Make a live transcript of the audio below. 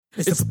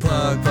It's the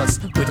Plug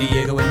Plus with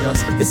Diego and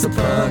Joss. It's the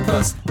Plug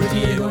Plus with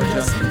Diego and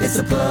Joss. It's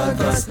the Plug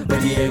Plus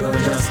with Diego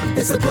and Joss.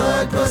 It's the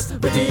Plug Plus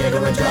with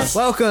Diego and Joss.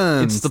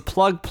 Welcome It's the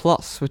Plug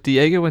Plus with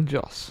Diego and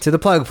Joss. to the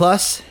Plug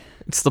Plus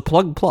It's the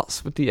Plug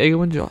Plus with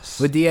Diego and Joss.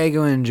 with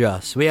Diego and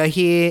Joss. We are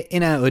here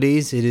in our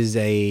hoodies.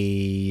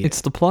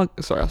 It's the Plug.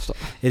 Sorry, I'll stop.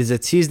 It is a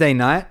Tuesday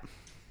night.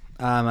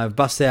 I've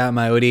busted out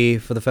my hoodie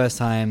for the first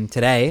time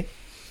today.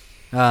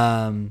 This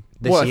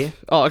What? year.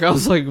 Oh, okay, I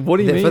was like, what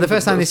do you mean? For the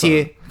first time this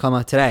year,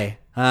 today.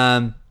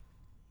 And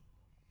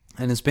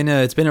it's been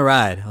a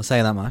ride. I'll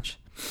say that much.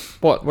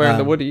 What? Wearing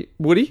the Woody?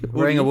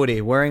 Wearing a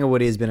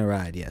woody has been a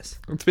ride. Yes.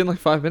 It's been like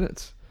 5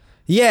 minutes.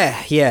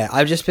 Yeah.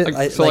 I've just been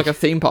Like a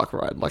theme park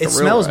ride. Like it a real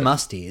smells ride.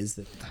 musty. Is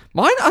the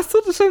Mine? I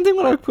thought the same thing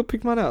when I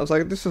picked mine out. I was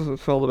like, this doesn't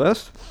smell the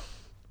best.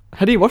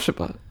 How do you wash it,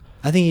 bud?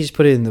 I think you just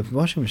put it in the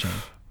washing machine.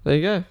 There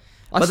you go.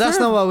 But that's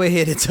not what we're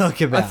here to talk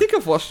about. I think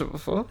I've washed it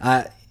before.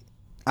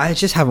 I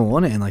just haven't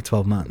worn it in like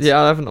 12 months.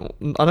 Yeah, I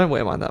don't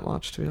wear mine that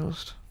much, to be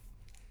honest.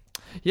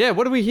 Yeah,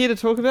 what are we here to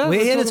talk about?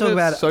 We're here to talk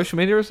about social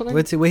media or something?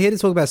 We're here to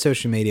talk about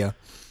social media.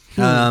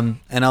 And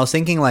I was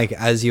thinking, like,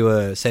 as you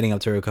were setting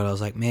up to record, I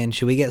was like, man,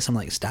 should we get some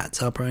like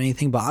stats up or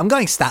anything? But I'm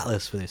going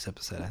statless for this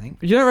episode, I think.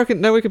 You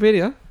don't know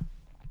Wikipedia?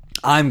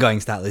 I'm going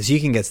statless.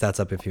 You can get stats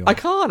up if you I want.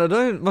 can't. I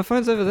don't. My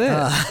phone's over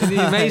there.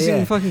 The amazing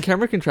Yeah. fucking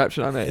camera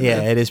contraption I made. Yeah,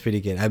 man. it is pretty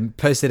good. I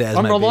posted it as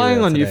I'm my relying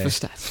video on you today. for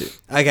stats here.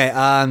 Okay,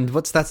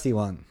 what stats do you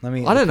want? Let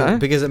me. I don't know.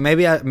 Because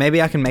maybe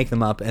I can make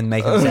them up and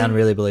make them sound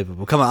really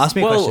believable. Come on, ask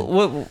me a question.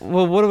 Well,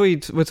 what are we?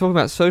 We're talking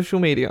about social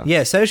media.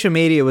 Yeah, social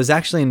media was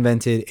actually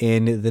invented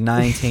in the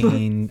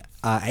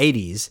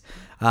 1980s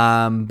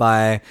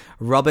by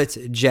Robert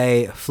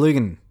J.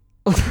 Flugen.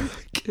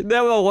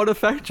 Now I want to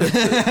fact check.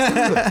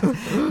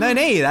 No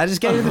need. I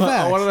just gave you the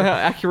facts. I want to know how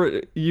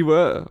accurate you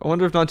were. I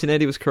wonder if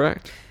 1980 was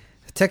correct.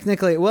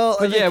 Technically, well,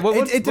 But yeah,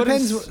 it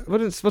depends.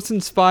 What's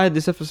inspired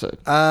this episode?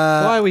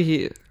 Uh, Why are we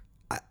here?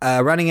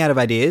 Running out of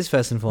ideas,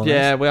 first and foremost.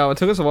 Yeah, well, it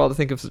took us a while to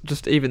think of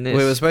just even this.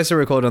 We were supposed to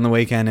record on the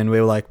weekend, and we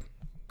were like,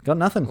 got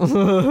nothing.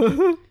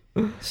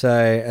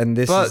 So, and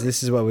this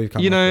is what we've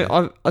come. You know,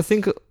 up with. I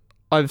think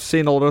I've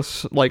seen a lot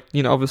of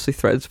obviously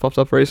Threads popped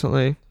up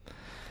recently.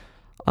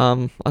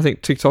 I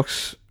think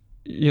TikTok's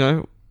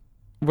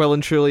well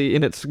and truly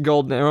in its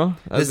golden era.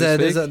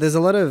 There's a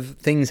lot of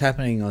things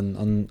happening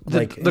on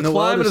like the in the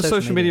climate world of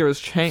social media has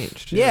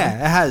changed. Yeah,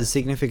 it has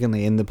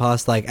significantly in the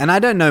past. And I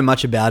don't know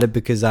much about it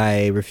because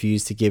I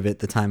refuse to give it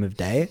the time of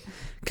day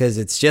because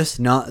it's just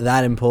not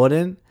that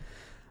important.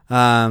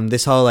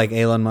 This whole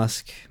Elon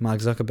Musk, Mark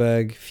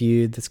Zuckerberg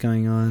feud that's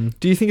going on.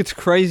 Do you think it's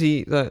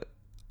crazy that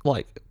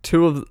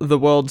two of the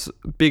world's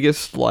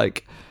biggest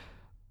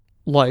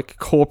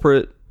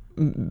corporate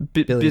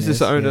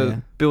business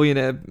owner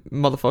billionaire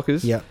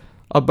motherfuckers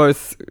are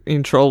both in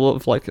control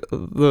of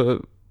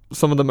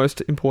some of the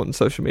most important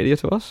social media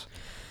to us?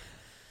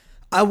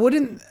 I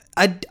mean,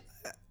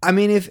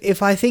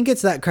 if I think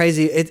it's that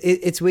crazy,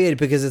 it's weird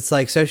because it's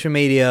like social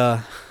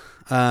media.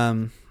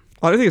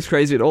 I don't think it's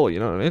crazy at all. You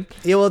know what I mean?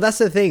 Yeah, well, that's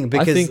the thing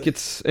because I think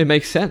it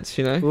makes sense.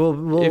 You know,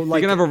 well, if you're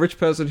gonna have a rich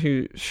person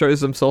who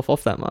shows themselves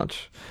off that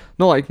much,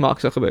 not like Mark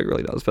Zuckerberg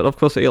really does, but of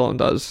course Elon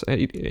does.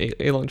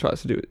 Elon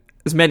tries to do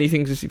as many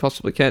things as he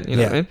possibly can. You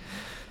know what I mean?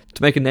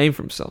 To make a name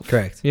for himself.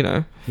 Correct. You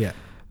know. Yeah.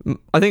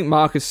 I think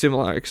Mark is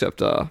similar,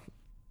 except I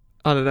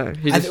don't know.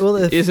 He just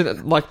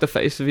isn't like the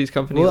face of his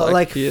company. Well,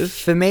 he is.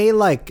 For me,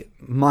 Mark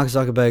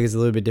Zuckerberg is a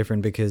little bit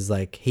different because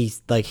he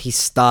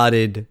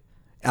started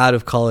out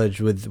of college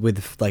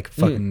with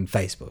fucking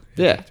Facebook.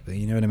 Yeah.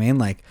 You know what I mean?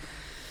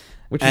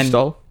 Which he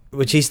stole.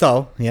 Which he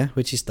stole. Yeah,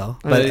 which he stole.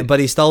 And But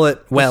he stole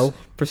it well.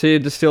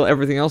 Proceeded to steal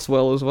everything else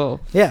well as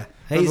well. Yeah.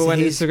 Remember when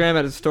Instagram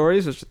added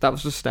stories? That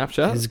was just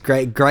Snapchat. He's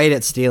great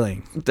at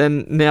stealing.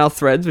 Then now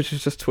Threads, which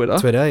is just Twitter.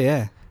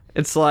 Yeah.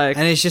 It's like...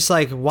 And it's just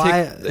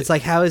why... It's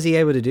how is he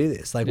able to do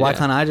this? Why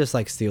can't I just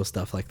steal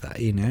stuff like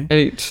that, you know? And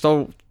he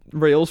stole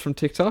Reels from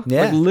TikTok.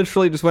 Yeah.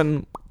 Literally just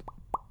went...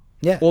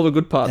 Yeah. All the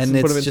good parts and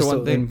put them it's into just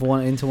one thing.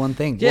 into one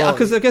thing. Yeah,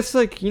 because I guess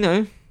I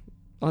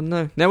don't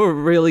know. Now we're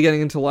really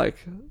getting into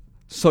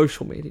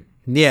social media.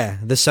 Yeah,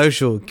 the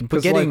social...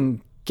 But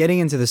getting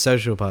into the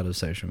social part of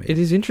social media. It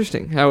is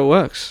interesting how it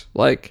works.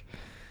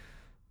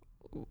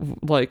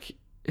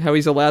 How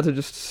he's allowed to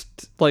just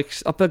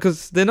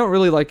because they're not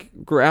really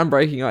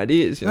groundbreaking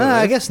ideas. You know No,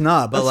 I guess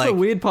not. But that's the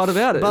weird part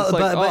about it.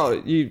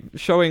 It's you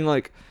showing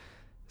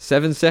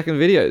 7-second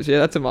videos. Yeah,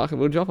 that's a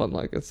marketable job on.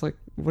 It's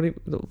what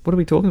are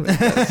we talking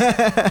about?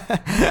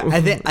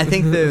 I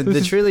think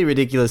the truly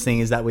ridiculous thing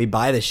is that we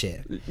buy the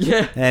shit.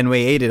 Yeah, and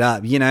we eat it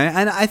up. You know,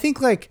 and I think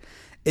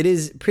it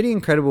is pretty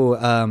incredible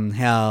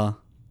how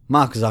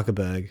Mark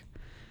Zuckerberg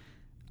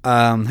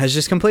has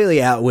just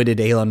completely outwitted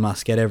Elon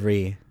Musk at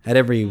every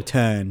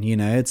turn. You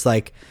know, it's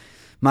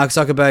Mark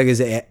Zuckerberg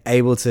is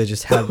able to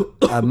just have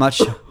a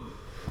much.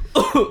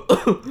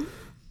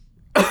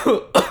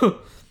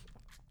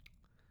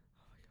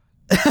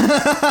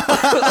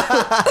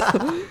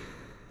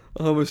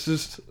 I was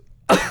just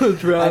I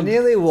Drowned.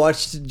 nearly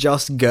watched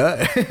Joss go.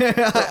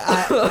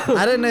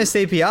 I don't know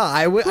CPR.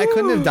 I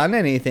couldn't have done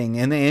anything,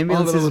 and the Oh, but I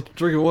ambulances. was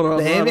drinking water.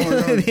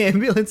 The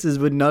ambulances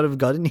would not have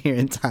gotten here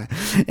in time.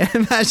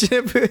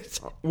 Imagine it.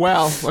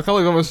 Wow, my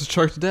colleague almost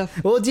choked to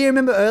death. Well, do you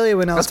remember earlier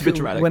when That's a bit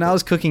dramatic, when I but-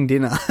 was cooking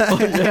dinner?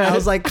 yeah. I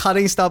was like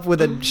cutting stuff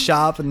with a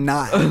sharp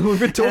knife, We've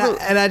been talking-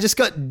 and I just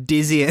got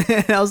dizzy,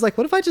 and I was like,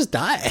 "What if I just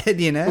died?"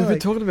 You know? We've been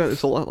Like- talking about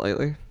this a lot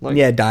lately. Like,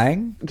 yeah,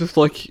 dying. just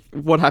like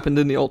what happened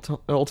in the alternate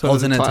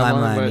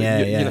timeline, where yeah,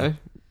 you yeah. know,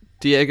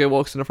 Diego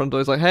walks in the front door,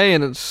 he's like, "Hey,"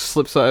 and it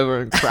slips over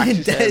and cracks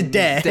his head,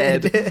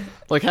 dead.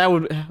 Like how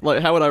would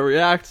I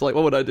react? Like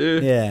what would I do?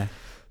 Yeah.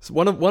 So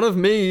one of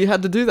me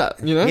had to do that,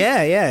 you know?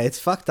 Yeah, it's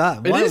fucked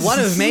up. It One, is. one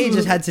of me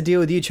just had to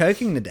deal with you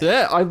choking to death.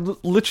 Yeah, I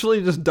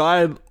literally just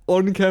died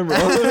on camera.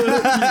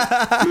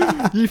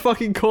 you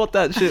fucking caught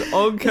that shit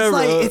on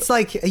camera. It's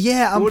like,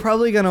 yeah, I'm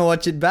probably gonna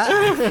watch it back.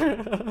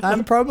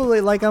 I'm probably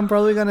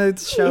gonna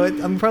show it.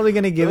 I'm probably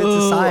gonna give it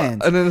to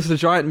science. And then there's a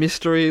giant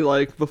mystery.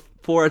 Like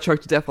before I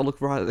choked to death, I look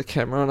right at the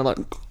camera and I'm like,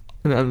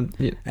 And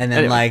then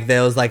Anyway. like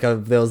there was like a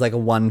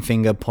one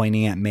finger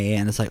pointing at me,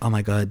 and it's like, oh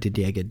my god, did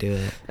Diego do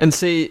it? And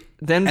see,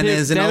 then And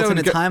there's an then it would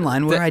alternate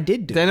timeline where I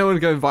did do Then it. it would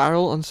go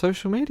viral on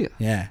social media.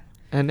 Yeah.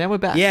 And now we're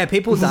back. Yeah,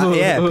 people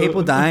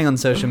dying on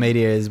social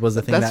media was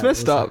a thing. That's that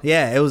messed was, up.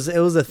 Yeah, it was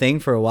a thing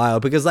for a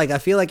while because like I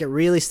feel like it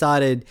really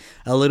started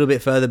a little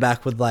bit further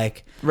back with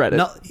like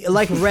Reddit.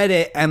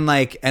 Reddit and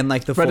like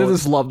the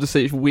Redditors love to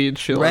see weird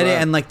shit like Reddit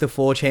that. and like the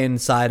 4chan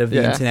side of the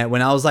Yeah. internet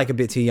when I was like a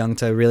bit too young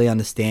to really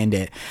understand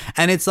it.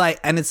 And it's like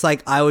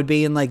I would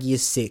be in like year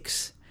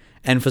 6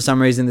 and for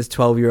some reason this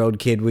 12-year-old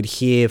kid would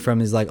hear from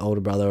his like older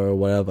brother or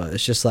whatever.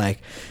 It's just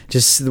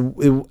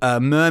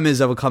murmurs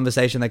of a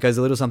conversation that goes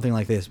a little something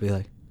like this. Be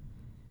like,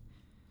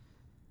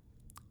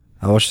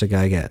 I watched a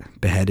guy get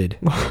beheaded.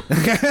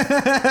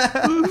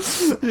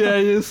 Yeah,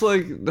 you just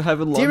like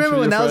having lunch. Do you remember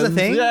with when your that was a friends.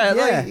 thing? Yeah,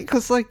 Yeah.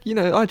 because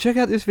check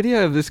out this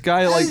video of this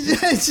guy like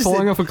It's just-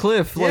 falling off a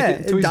cliff, Yeah,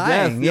 like to his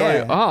dying, death. You're yeah.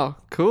 like, oh,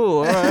 cool.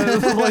 All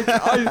right. Like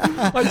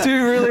I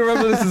do really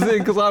remember this is it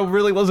because I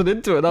really wasn't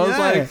into it. I was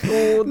like,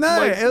 oh, no,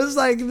 like- it was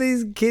like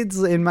these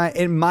kids in my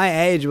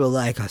age were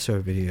like, I saw a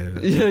video.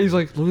 yeah, he's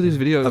like, look at this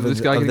video of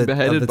this guy getting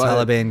beheaded of the by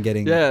Taliban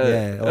getting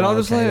Yeah. or And I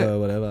was Al-Qaeda like, or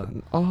whatever.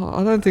 Oh,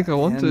 I don't think I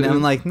want And to.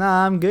 I'm like,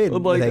 nah, I'm good.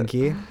 I'm like- Thank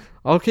you.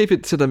 I'll keep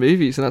it to the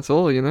movies and that's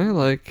all, you know.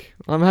 Like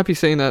I'm happy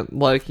seeing that.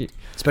 Like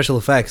Special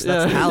effects.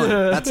 That's Yeah. talent.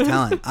 Yeah. That's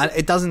talent.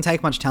 It doesn't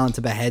take much talent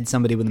to behead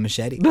somebody with a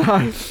machete.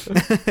 no.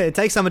 It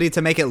takes somebody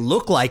to make it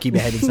look like you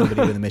beheaded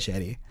somebody with a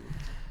machete.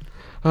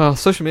 Oh,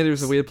 social media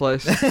is a weird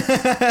place.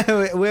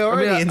 We're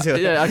already into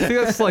it. Yeah, I think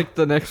that's like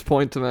the next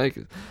point to make.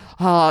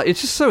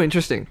 It's just so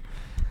interesting.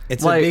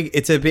 It's like-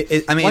 a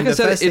big. I mean, Like the I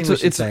said, first thing we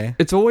should it's say.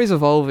 it's always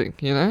evolving,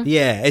 you know.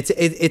 Yeah, it's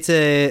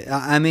a.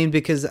 I mean,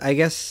 because I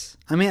guess.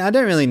 I mean, I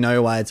don't really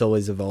know why it's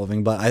always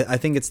evolving, but I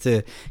think it's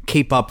to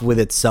keep up with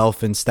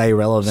itself and stay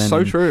relevant. So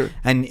and, true.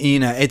 And you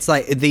know, it's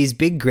like these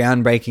big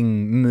groundbreaking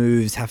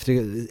moves have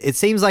to. It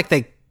seems like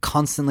they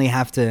constantly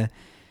have to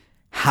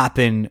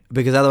happen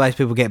because otherwise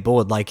people get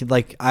bored. Like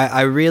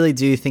I really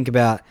do think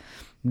about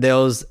there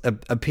was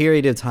a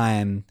period of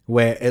time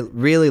where it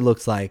really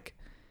looked like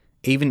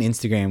even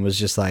Instagram was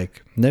just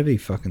like nobody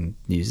fucking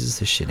uses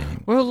this shit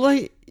anymore. Well,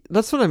 like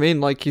that's what I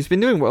mean. Like he's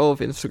been doing well with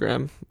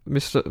Instagram,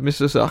 Mr.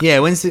 Zuck. Yeah,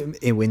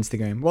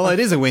 Instagram. Well, it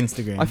is a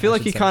Winstagram. I feel like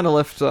should he say. kind of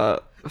left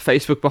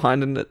Facebook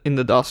behind in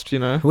the dust, you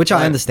know. Which I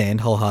Like- understand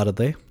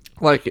wholeheartedly.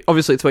 Like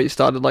obviously it's where you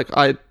started. Like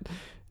I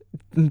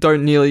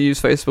don't nearly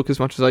use Facebook as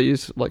much as I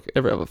use like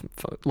every other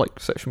like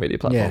social media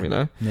platform. Yeah. You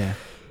know, Yeah,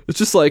 it's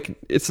just like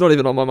it's not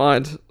even on my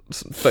mind.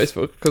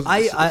 Facebook because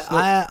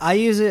I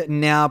use it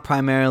now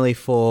primarily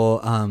for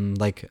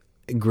like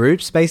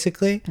groups,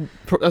 basically,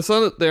 that's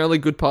not the only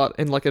good part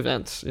in like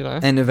events. You know,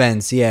 and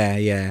events.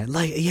 Yeah,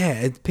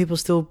 like people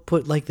still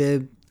put like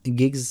their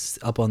gigs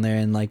up on there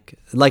and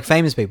like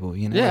famous people.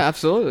 You know, yeah,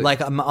 absolutely.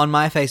 Like on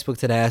my Facebook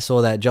today, I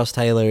saw that Josh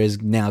Taylor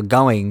is now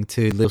going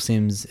to Little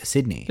Sims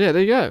Sydney. yeah,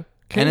 there you go.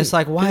 And it's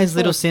like, why King is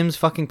Little Fuck. Sims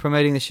fucking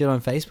promoting this shit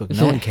on Facebook?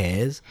 No one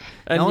cares.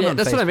 And No one yeah, on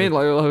that's what I mean.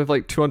 Facebook. Like, I have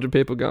like 200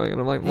 people going,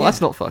 and I'm like, well, that's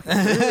not fucking.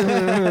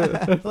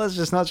 Well, that's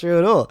just not true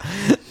at all.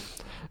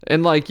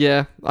 And like,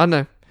 yeah, I don't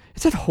know.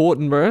 Is that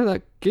Horton, bro?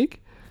 That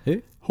gig?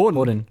 Who?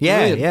 Horton. Yeah,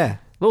 Pavilion. yeah.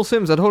 Little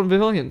Sims at Horton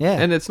Pavilion. Yeah.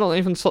 And it's not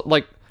even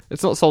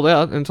it's not sold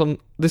out, and it's on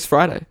this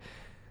Friday.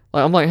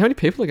 Like, I'm like, how many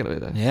people are going to be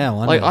there? Yeah, I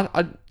wonder. Like,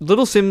 I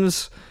Little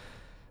Sims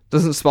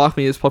doesn't spark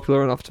me as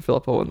popular enough to fill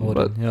up Horton,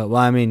 but Yeah, well,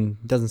 I mean,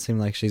 it doesn't seem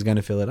like she's going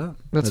to fill it up.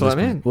 That's at what this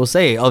I point. mean. We'll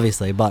see,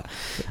 obviously, but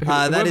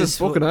that whoever's is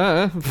booking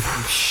her.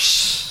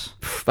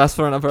 That's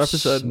for another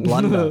episode.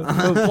 Blunder.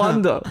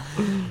 Blunder.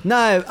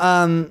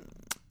 No,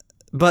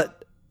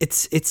 but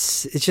it's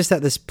just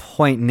at this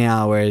point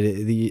now where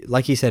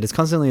like you said, it's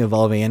constantly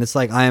evolving, and it's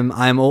like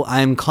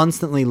I'm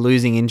constantly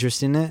losing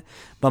interest in it,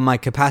 but my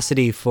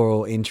capacity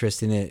for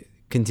interest in it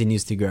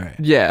continues to grow.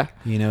 Yeah.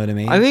 You know what I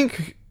mean? I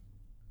think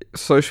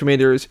social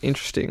media is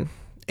interesting.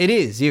 It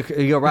is.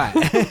 You're right.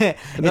 that's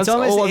it's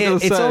all I'm gonna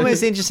it's say.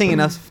 almost interesting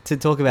enough to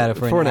talk about it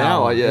for For an an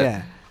hour, hour.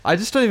 yeah. I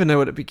just don't even know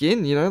where to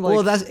begin. You know, like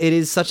Well, that's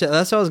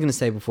what I was going to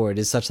say before. It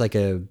is such like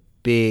a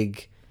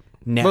big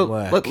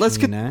network.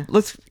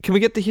 Can we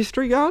get the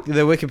history going?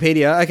 The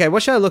Wikipedia. Okay,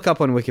 what should I look up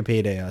on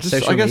Wikipedia?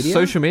 I guess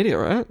social media,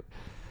 right?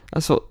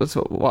 That's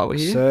why we're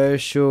here.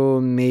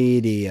 Social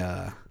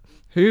media.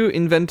 Who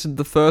invented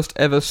the first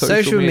ever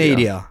social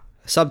media?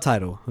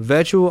 Subtitle: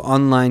 Virtual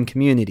online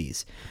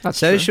communities. That's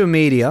Social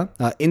media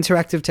are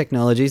interactive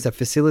technologies that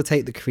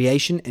facilitate the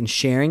creation and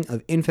sharing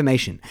of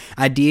information,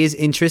 ideas,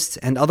 interests,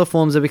 and other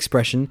forms of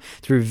expression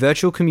through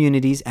virtual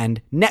communities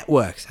and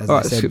networks. As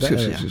I said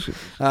earlier.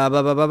 Blah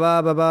blah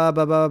blah blah blah blah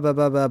blah blah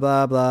blah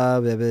blah blah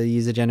blah.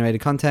 User-generated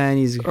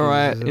content. All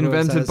right,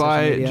 invented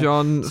by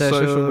John.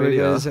 Social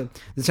media.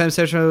 The term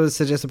social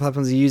suggests the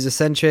platforms are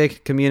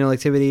user-centric, communal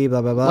activity.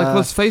 Blah blah blah. Like,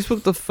 was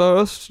Facebook the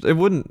first? It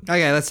wouldn't.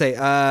 Okay, let's say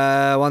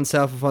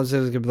oneself.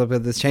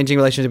 This changing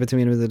relationship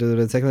between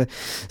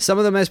some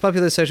of the most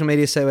popular social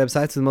media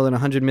websites with more than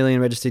 100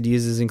 million registered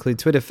users include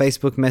Twitter,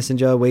 Facebook,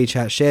 Messenger,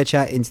 WeChat,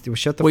 ShareChat,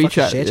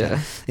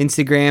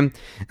 Instagram,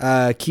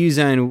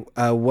 Qzone,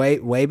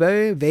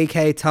 Weibo,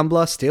 VK,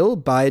 Tumblr, still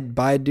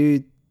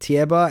Baidu,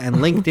 Tieba, and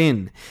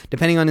LinkedIn.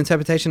 Depending on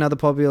interpretation, other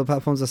popular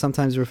platforms are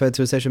sometimes referred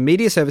to as social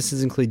media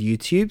services include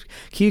YouTube,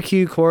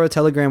 QQ, Quora,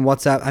 Telegram,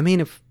 WhatsApp. I mean,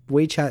 if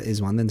WeChat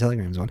is one, then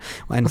Telegram's one.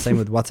 And same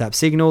with WhatsApp,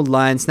 Signal,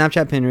 Line,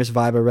 Snapchat, Pinterest,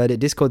 Viber, Reddit,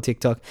 Discord,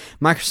 TikTok,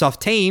 Microsoft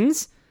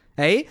Teams.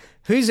 Hey,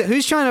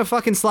 who's trying to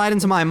fucking slide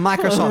into my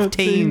Microsoft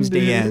Teams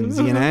DMs,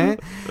 you know?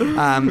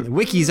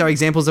 Wikis are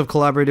examples of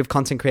collaborative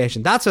content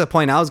creation. That's the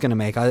point I was going to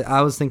make.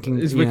 I was thinking...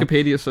 Is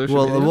Wikipedia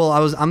social media? Well,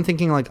 I'm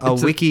thinking like,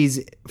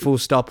 wikis full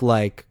stop,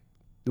 like...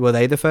 Were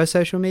they the first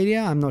social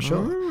media? I'm not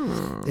sure.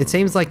 Oh. It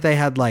seems like they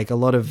had like a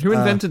lot of... Who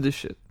invented this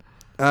shit?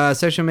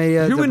 Social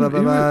media,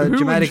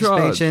 dramatic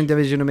expansion,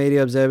 division of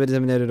media, observer,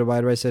 disseminated a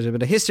wide range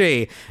of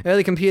history,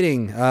 early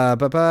computing, in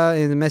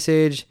the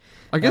message.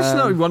 I guess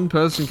no one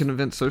person can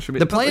invent social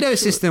media. The Plato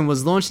system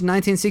was launched in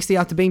 1960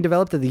 after being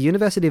developed at the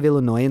University of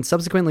Illinois and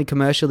subsequently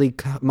commercially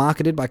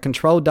marketed by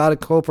Control Data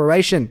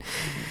Corporation.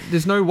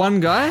 There's no one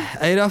guy?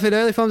 It offered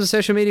early forms of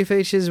social media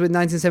features with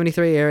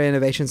 1973 era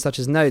innovations such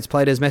as Notes,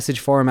 Plato's message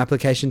forum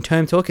application,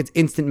 Term Talk, its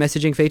instant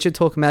messaging feature,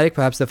 Talkmatic,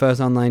 perhaps the first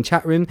online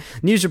chat room,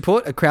 News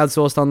Report, a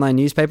crowdsourced online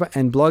newspaper,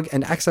 and blog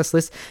and access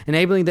list,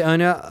 enabling the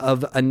owner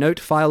of a note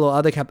file or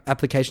other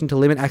application to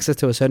limit access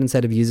to a certain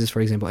set of users,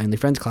 for example, only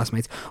friends,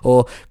 classmates,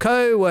 or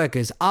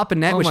co-workers.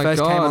 ARPANET, which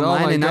first came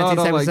online in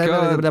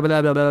 1977. Blah,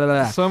 blah, blah, blah,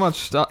 blah. So much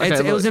stuff.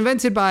 Okay, it was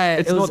invented by...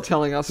 It's not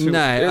telling us.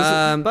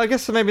 No. But I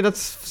guess maybe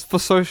that's for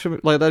social...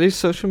 Like, that is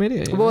social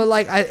media. You know? Well,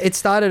 like, it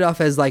started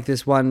off as like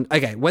this one...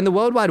 Okay, when the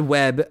World Wide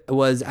Web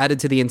was added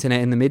to the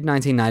internet in the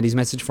mid-1990s,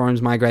 message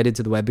forums migrated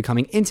to the web,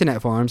 becoming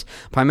internet forums,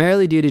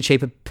 primarily due to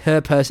cheaper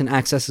per-person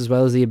access as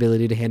well as the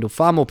ability to handle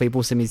far more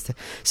people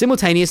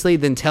simultaneously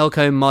than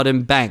telco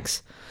modern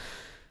banks.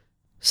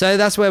 So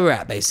that's where we're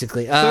at,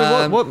 basically.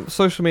 So what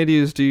social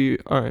medias do you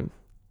own?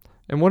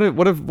 And what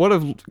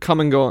have come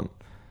and gone?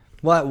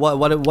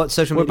 What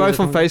social media? We're both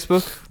on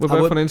Facebook. We're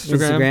both on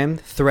Instagram.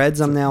 Threads,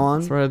 I'm now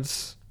on.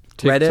 Threads.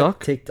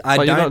 TikTok. Reddit. I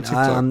don't. You're not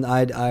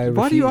TikTok.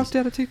 Why do you opt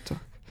out of TikTok?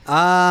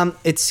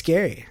 It's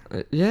scary.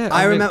 Yeah.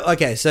 I remember.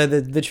 Okay, so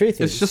the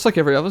truth is, it's just like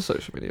every other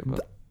social media.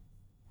 But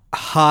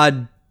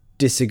hard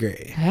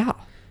disagree. How?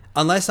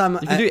 Unless you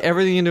can do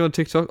everything you do on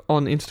TikTok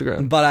on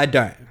Instagram, but I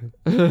don't.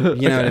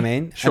 You know what I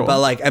mean? Sure.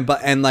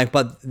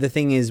 But the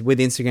thing is, with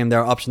Instagram, there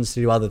are options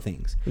to do other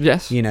things.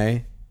 Yes. You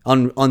know,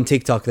 on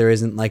TikTok, there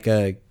isn't like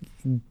a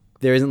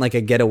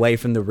get away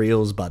from the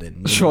reels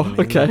button. Sure. I mean?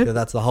 Okay. Like,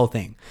 that's the whole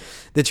thing.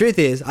 The truth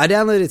is, I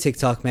downloaded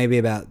TikTok maybe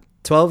about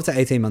 12 to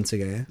 18 months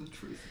ago.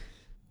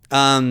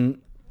 And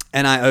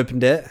I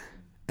opened it,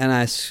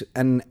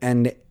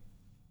 and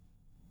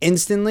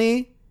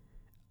instantly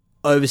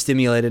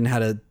overstimulated and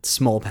had a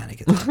small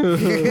panic attack.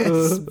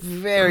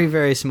 Very,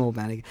 very small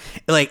panic.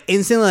 Like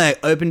instantly I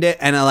opened it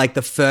and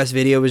the first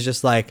video was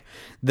just like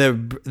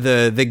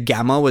the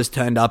gamma was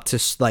turned up to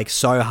like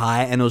so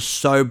high and it was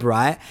so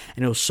bright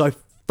and it was so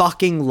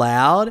fucking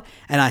loud,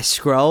 and I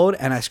scrolled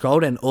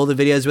and all the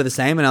videos were the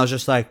same and I was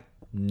just like,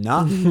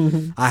 nah,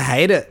 I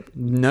hate it.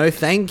 No,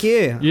 thank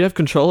you. You have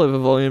control over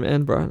volume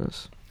and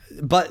brightness.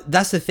 But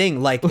that's the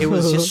thing, like it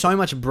was just so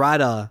much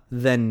brighter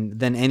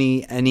than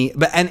any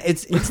but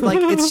it's like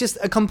it's just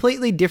a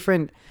completely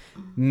different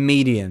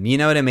medium, you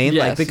know what I mean?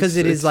 Yes, like because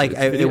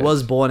it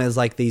was born as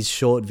like these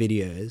short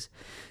videos,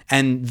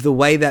 and the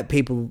way that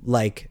people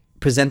like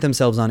present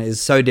themselves on it is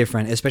so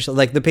different, especially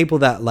like the people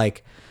that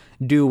like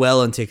do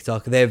well on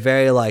TikTok. They're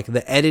very like,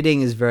 the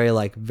editing is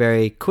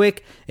very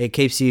quick. It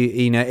keeps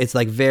you know, it's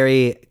like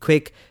very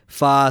quick,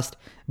 fast,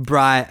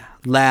 bright,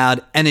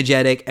 loud,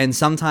 energetic, and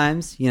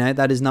sometimes, you know,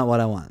 that is not what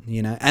I want,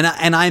 you know,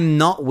 and I'm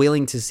not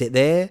willing to sit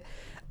there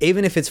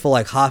even if it's for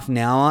like half an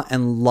hour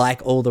and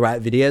like all the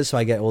right videos so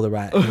I get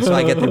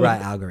the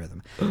right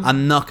algorithm.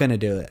 I'm not going to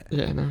do it.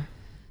 Yeah, no.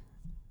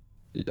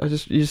 you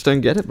just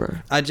don't get it, bro.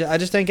 I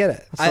just don't get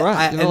it. That's all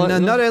right.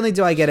 Not only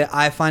do I get it,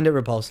 I find it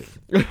repulsive.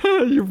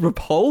 You're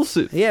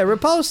repulsive. Yeah,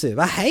 repulsive.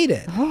 I hate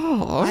it.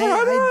 Oh, all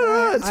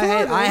right.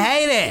 I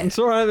hate it. It's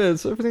alright, man.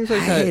 Everything's okay.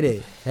 I hate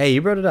it. Hey,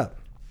 you brought it up.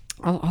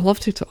 I love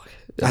TikTok.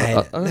 I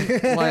hate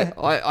it.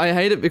 I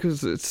hate it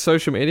because it's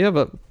social media,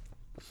 but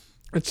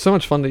it's so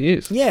much fun to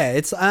use. Yeah,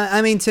 it's.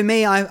 I mean, to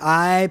me,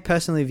 I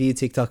personally view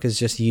TikTok as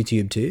just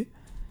YouTube too.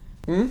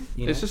 You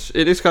know?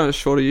 It is kind of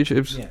shorter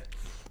YouTubes,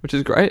 which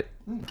is great.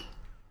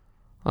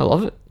 I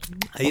love it.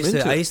 I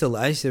used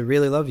to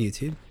really love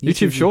YouTube.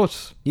 YouTube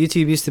Shorts.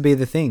 YouTube used to be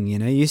the thing, you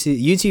know.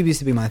 YouTube used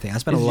to be my thing. I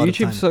spent a lot of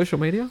time. YouTube social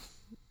media?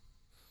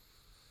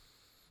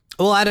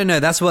 Well, I don't know.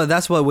 That's what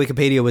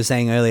Wikipedia was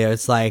saying earlier.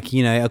 It's like,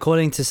 you know,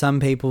 according to some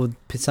people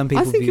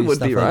think it view would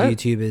stuff be, like right?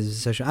 YouTube as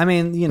social. I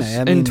mean, you know,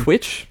 And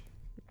Twitch.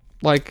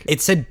 Like, it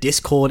said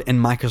Discord and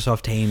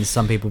Microsoft Teams.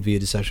 Some people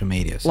viewed as social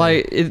media. So.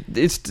 like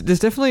there's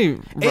definitely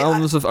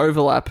realms of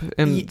overlap,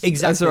 and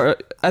exactly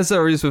as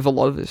there is with a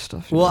lot of this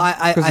stuff. Well,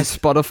 because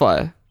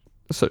Spotify,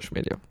 social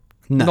media.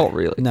 No, not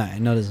really. No,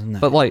 not as no.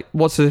 But like,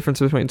 what's the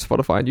difference between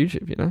Spotify and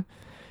YouTube? You know,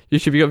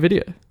 YouTube you got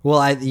video.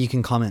 Well, you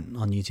can comment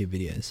on YouTube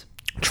videos.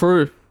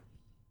 True.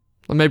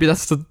 Well, maybe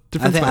that's the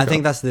difference. I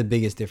think that's the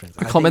biggest difference.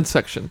 The comment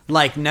section.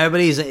 Like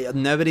nobody's up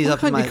on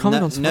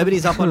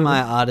nobody's up on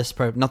my artist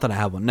pro. Not that I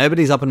have one.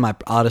 Nobody's up on my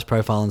artist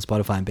profile on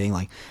Spotify and being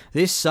like,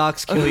 "This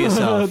sucks. Kill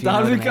yourself."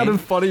 That'd be kind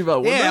of funny,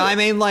 but yeah, I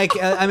mean, like,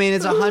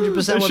 it's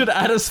 100%. We should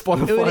add a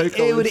Spotify.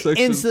 It would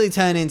instantly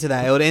turn into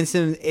that.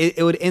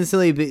 It would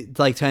instantly be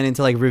like turn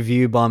into like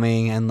review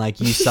bombing and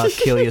like you suck,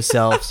 kill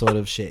yourself sort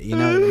of shit. You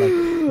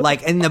know,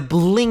 like in the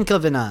blink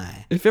of an eye.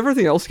 If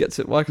everything else gets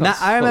it, why can't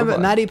I remember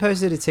Spotify? Maddie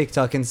posted a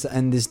TikTok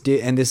and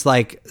this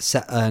like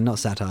not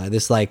satire,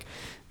 this like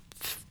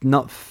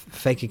not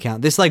fake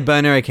account, this like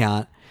burner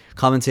account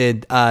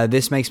commented,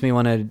 "This makes me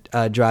want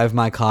to drive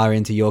my car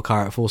into your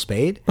car at full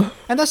speed,"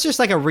 and that's just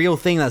like a real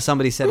thing that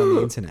somebody said on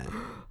the internet.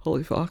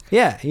 Holy fuck!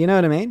 Yeah, you know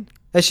what I mean.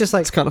 It's just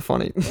like it's kind of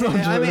funny.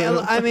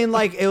 I mean,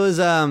 like it was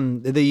the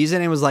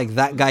username was like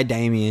that guy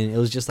Damien. It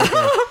was just like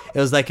it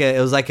was like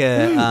a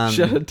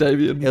Shout out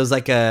Damien. It was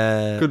like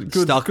a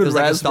stock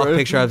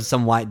picture of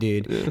some white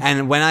dude. Yeah.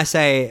 And when I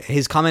say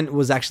his comment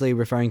was actually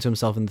referring to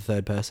himself in the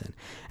third person,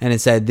 and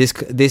it said this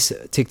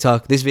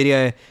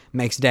video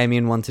makes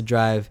Damien want to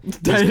drive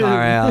his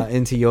car out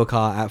into your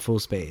car at full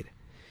speed.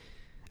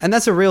 And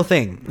that's a real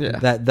thing. Yeah.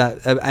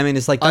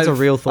 It's like that's a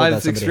real thought.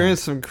 I've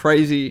experienced some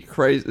crazy.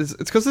 It's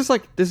because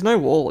there's no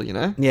wall, you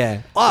know.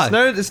 Yeah.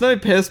 There's no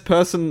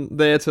person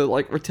there to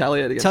like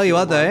retaliate against. Tell you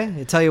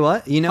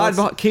what, you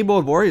know,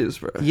 keyboard warriors,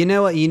 bro. You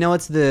know what? You know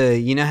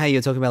how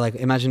you're talking about, like,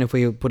 imagine if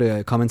we put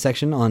a comment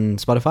section on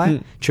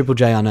Spotify, Triple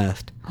J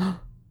Unearthed. What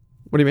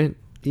do you mean?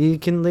 You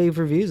can leave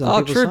reviews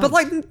on people's songs. But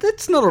like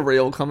that's not a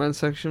real comment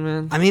section,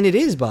 man. I mean, it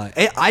is, but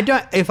I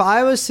don't. If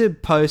I was to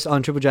post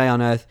on Triple J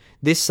Unearthed,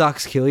 "This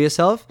sucks, kill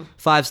yourself,"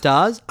 5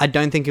 stars, I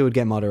don't think it would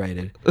get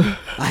moderated.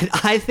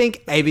 I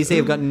think ABC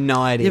have got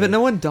no idea. Yeah, but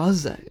no one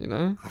does that, you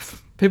know.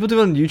 People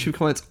do it on YouTube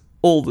comments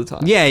all the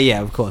time.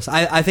 Yeah, of course.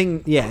 I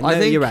think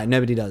you're right.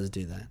 Nobody does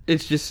do that.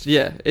 It's just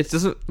it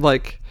doesn't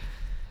like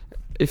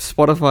if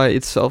Spotify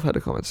itself had a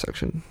comment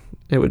section,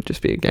 it would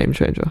just be a game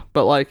changer.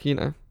 But like, you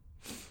know.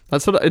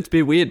 That's sort of, it'd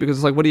be weird because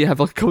it's like, what do you have,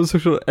 like a comment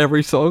section on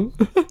every song?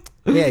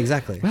 Yeah,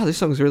 exactly. Wow, this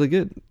song's really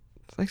good.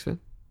 Thanks, man.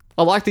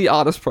 I like the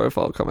artist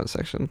profile comment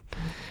section.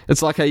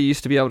 It's like how you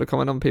used to be able to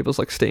comment on people's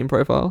like Steam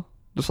profile.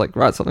 Just like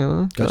write something on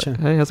there. Gotcha.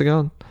 Like, hey, how's it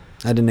going?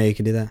 I didn't know you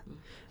could do that.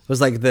 It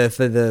was like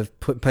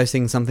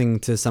posting something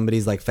to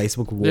somebody's like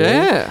Facebook wall.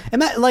 Yeah.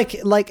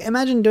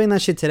 Imagine doing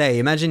that shit today.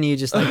 Imagine you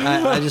just like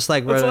I just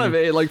like wrote. That's what I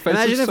mean. Like,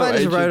 imagine if I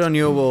just wrote on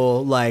your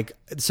wall like,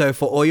 so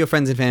for all your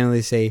friends and family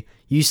to see,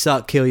 "You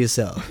suck, kill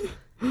yourself."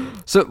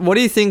 So what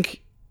do you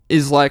think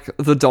is like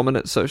the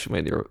dominant social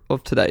media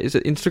of today? Is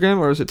it Instagram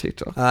or is it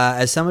TikTok?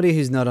 As somebody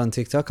who's not on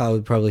TikTok, I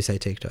would probably say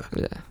TikTok.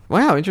 Yeah.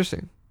 Wow,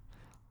 interesting.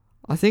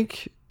 I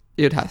think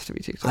it has to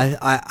be TikTok.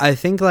 I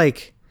think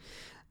like,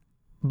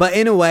 but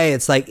in a way,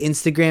 it's like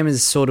Instagram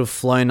is sort of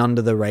flown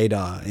under the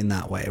radar in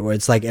that way, where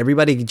it's like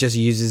everybody just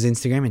uses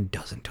Instagram and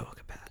doesn't talk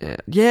about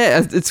it.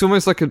 Yeah, it's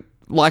almost like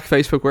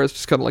Facebook, where it's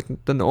just kind of like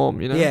the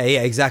norm, you know? Yeah,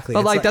 exactly.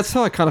 But like that's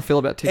how I kind of feel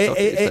about TikTok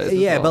these days.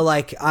 Yeah, well. but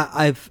like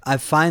I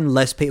find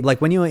less people, like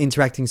when you're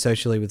interacting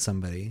socially with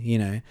somebody, you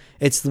know,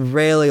 it's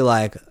rarely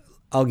like,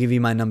 "I'll give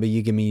you my number,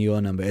 you give me your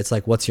number." It's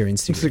like, "What's your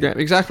Instagram?"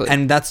 Exactly.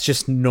 And that's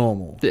just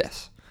normal.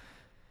 Yes.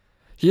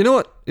 You know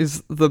what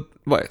is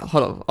wait,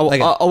 hold on.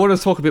 I want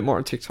to talk a bit more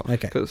on TikTok.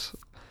 Okay. Because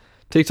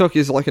TikTok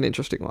is like an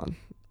interesting one.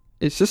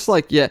 It's just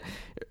like, it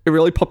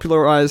really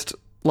popularized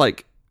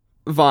like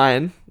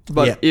Vine,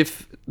 but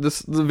if the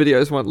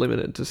videos weren't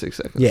limited to 6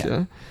 seconds, you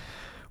know?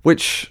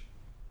 Which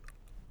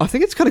I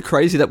think it's kind of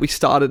crazy that we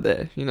started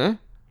there, you know?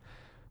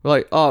 We're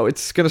like, oh,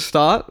 it's going to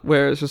start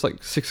where it's just like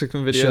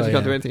 6-second videos, you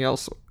can't do anything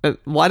else. And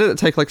why did it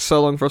take like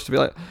so long for us to be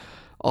like,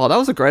 oh, that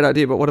was a great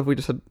idea, but what if we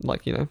just had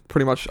like, you know,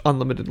 pretty much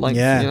unlimited length,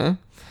 you know?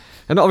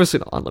 And obviously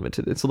not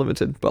unlimited, it's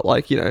limited, but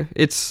like, you know,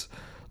 it's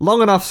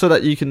long enough so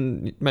that you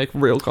can make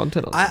real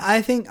content on it.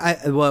 I think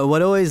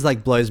what always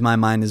like blows my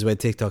mind is where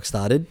TikTok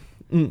started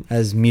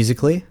as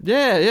Musically.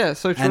 Yeah,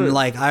 so true. And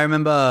like I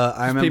remember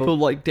people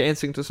like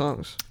dancing to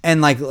songs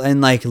and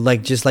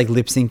just like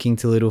lip syncing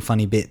to little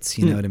funny bits,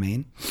 you know what I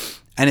mean?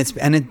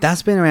 And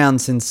that's been around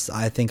since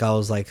I think I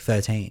was like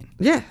 13.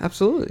 Yeah,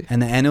 absolutely.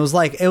 And it was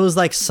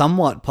like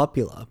somewhat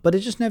popular, but it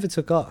just never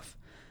took off.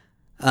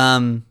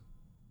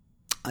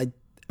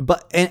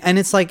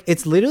 It's like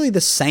it's literally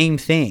the same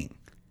thing.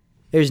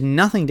 There's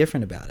nothing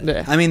different about it.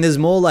 Yeah. I mean, there's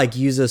more like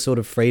user sort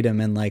of freedom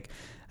and like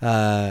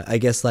I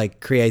guess like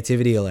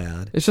creativity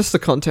allowed. It's just the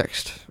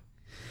context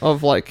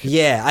of like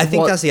I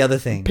think that's the other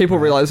thing. People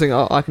realizing,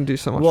 oh, I can do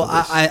so much. Well,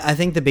 with this. I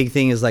think the big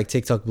thing is like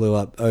TikTok blew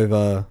up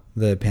over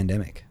the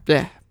pandemic.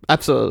 Yeah,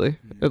 absolutely.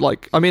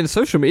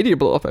 Social media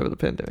blew up over the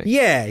pandemic.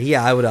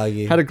 Yeah, I would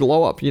argue. Had a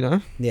glow up, you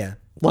know? Yeah.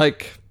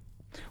 Like,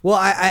 well,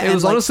 it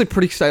was honestly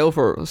pretty stale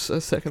for a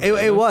second.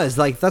 It was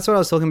like that's what I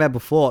was talking about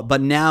before,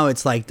 but now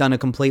it's like done a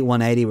complete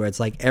 180 where it's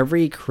like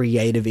every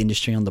creative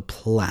industry on the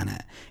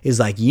planet is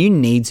like you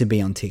need to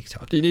be on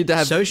TikTok. You need to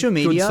have social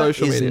media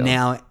social is media.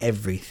 Now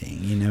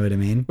everything. You know what I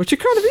mean? Which it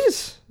kind of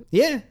is.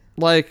 Yeah.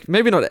 Like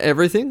maybe not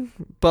everything,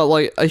 but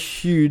like a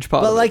huge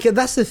part. But of like it.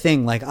 that's the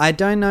thing. Like I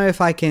don't know if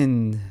I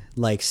can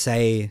like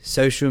say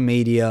social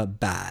media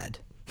bad.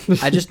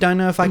 I just don't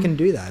know if I can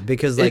do that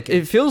because like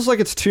it feels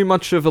like it's too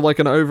much of like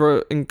an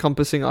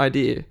over-encompassing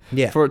idea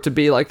for it to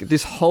be like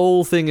this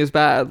whole thing is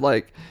bad.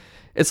 Like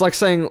it's like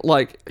saying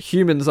like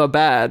humans are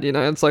bad, you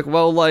know? It's like,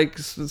 well, like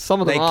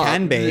some of them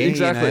can be.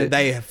 Exactly. You know,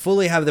 they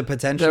fully have the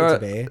potential to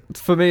be.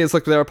 For me, it's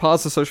like there are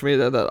parts of social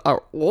media that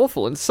are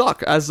awful and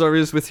suck, as there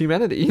is with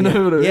humanity, you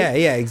know what I mean?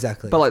 Yeah,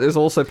 exactly. But like there's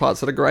also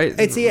parts that are great.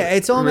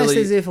 It's almost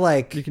really, as if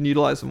like you can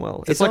utilize them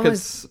well. It's like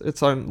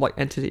its own like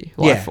entity,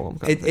 life form.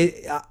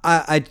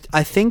 I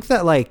think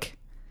that like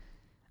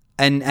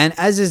and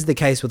as is the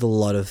case with a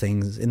lot of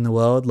things in the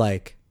world,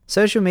 like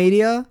social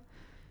media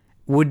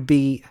would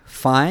be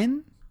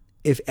fine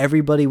if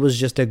everybody was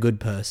just a good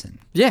person.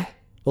 Yeah.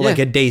 Or like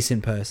a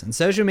decent person.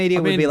 Social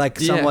media would be like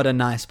somewhat a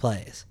nice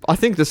place. I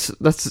think that's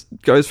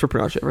goes for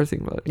pretty much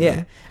everything, but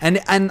yeah.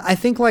 And I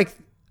think like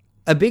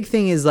a big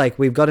thing is like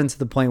we've gotten to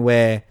the point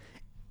where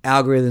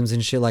algorithms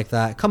and shit like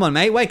that. Come on,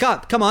 mate, wake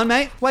up. Come on,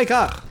 mate, wake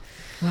up.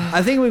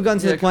 I think we've gotten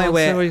to the point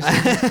where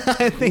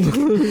I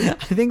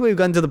think we've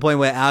gotten to the point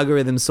where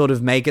algorithms sort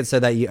of make it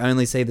so that you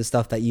only see the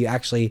stuff that you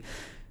actually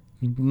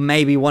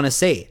maybe want to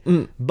see.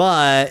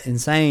 But in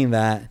saying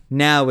that,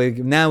 now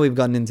we've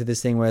gotten into this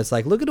thing where it's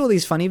like, look at all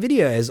these funny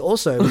videos.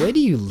 Also, where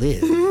do you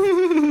live?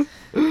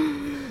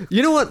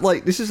 You know what?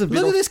 Like, this is a bit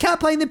look at this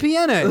cat playing the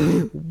piano.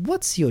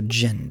 What's your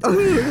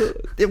gender?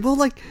 Well,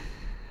 like,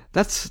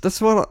 that's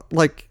what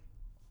like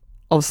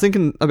I was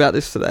thinking about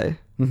this today.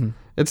 Mm-hmm.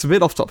 It's a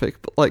bit off topic,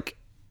 but like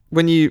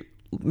when you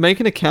make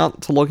an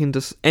account to log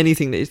into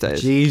anything these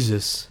days,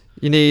 Jesus,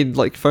 you need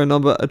like phone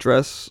number,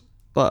 address,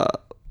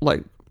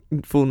 like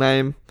full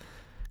name,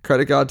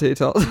 credit card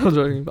details. I'm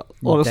joking, but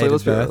honestly,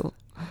 let's be real.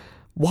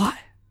 Why?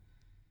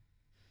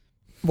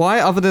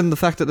 Other than the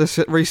fact that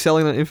they're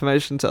reselling that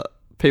information to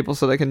people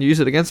so they can use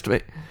it against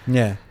me?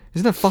 Yeah.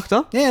 Isn't that fucked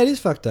up? Yeah, it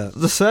is fucked up.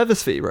 The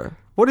service fee, bro.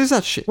 What is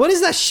that shit? What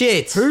is that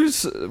shit? What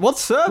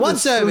service? What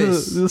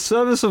service? The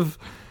service of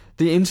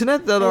the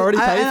internet that I already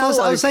paid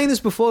for? I was saying this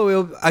before.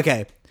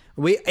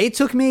 It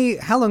took me...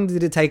 How long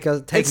did it take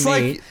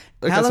me...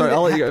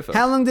 I'll let you go first.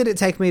 How long did it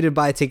take me to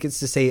buy tickets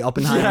to see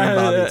Oppenheimer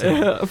and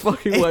Barbie 2?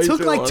 Fucking it way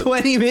took too like long.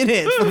 20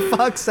 minutes, for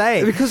fuck's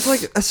sake. Because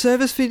like a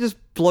service fee just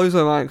blows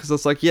my mind because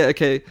it's like, yeah,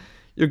 okay,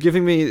 you're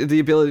giving me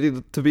the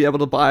ability to be able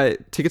to buy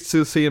tickets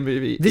to see a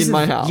movie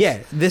my house.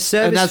 Yeah, the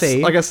service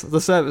fee. I guess the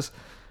service.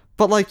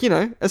 But like, you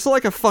know, it's not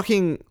like a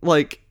fucking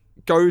like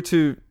go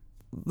to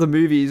the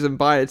movies and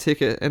buy a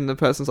ticket and the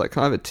person's like,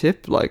 can I have a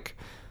tip? Like,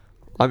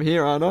 I'm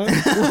here, aren't I?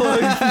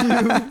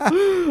 Like,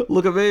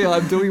 look at me,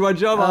 I'm doing my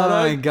job, aren't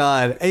I? Oh my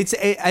god,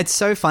 it's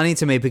so funny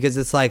to me because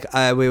it's like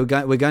we're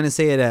going to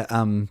see it at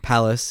the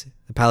Palace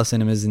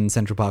Cinemas in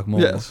Central Park Mall.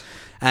 Yes.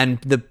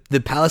 And the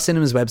Palace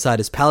Cinemas website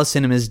is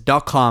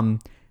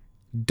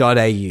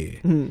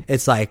palacecinemas.com.au.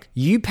 It's like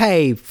you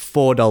pay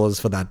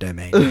 $4 for that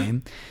domain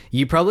name.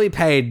 You probably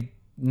paid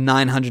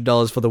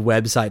 $900 for the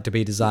website to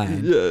be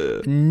designed. Yeah.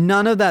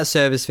 None of that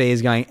service fee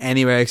is going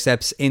anywhere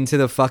except into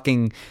the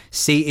fucking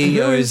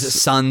CEO's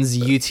son's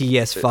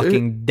UTS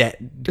fucking debt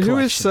collection. Who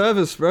is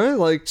Service, bro?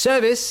 Like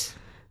Service?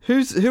 who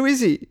is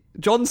he?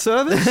 John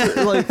Service?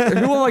 Like,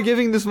 who am I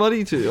giving this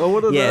money to? I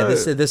want to know.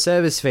 The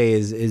service fee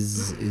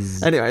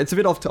is Anyway, it's a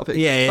bit off topic.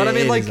 Yeah, but I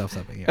mean, like, is off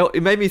topic, yeah.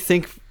 It made me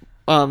think.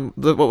 What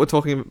we're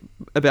talking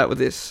about with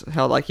this,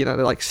 how like, you know,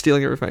 they're like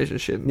stealing your information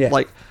and shit. Yeah.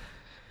 Like,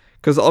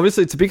 because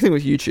obviously it's a big thing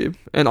with YouTube,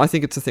 and I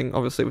think it's a thing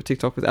obviously with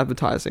TikTok with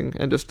advertising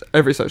and just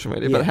every social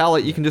media. Yeah. But how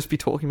like you can just be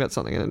talking about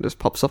something and it just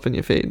pops up in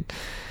your feed.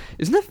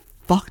 Isn't that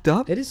fucked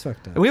up? It is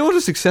fucked up. And we all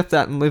just accept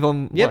that and live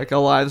on like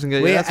our lives and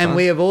go.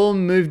 We have all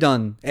moved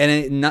on,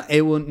 and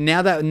it will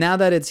now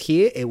that it's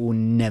here, it will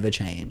never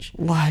change.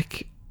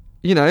 Like,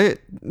 you know,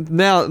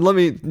 now let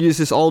me use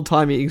this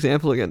old-timey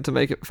example again to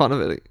make it fun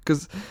of it.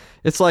 Because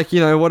it's like, you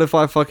know, what if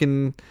I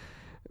fucking,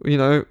 you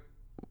know,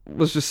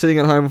 was just sitting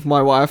at home with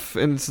my wife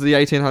and it's the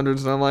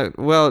 1800s and I'm like,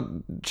 well,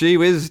 gee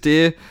whiz,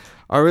 dear,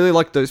 I really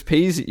like those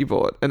peas that you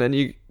bought. And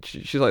then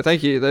she's like,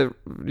 thank you, they're,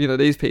 you know,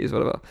 these peas,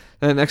 whatever.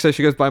 And then next day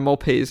she goes buy more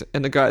peas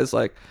and the guy's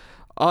like,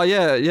 oh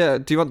yeah,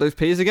 do you want those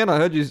peas again? I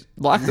heard you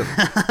like them.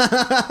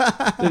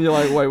 And you're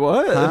like, wait,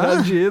 what? Huh? How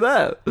did you hear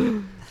that?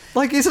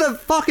 Like, isn't it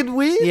fucking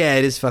weird? Yeah,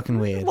 it is fucking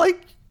weird.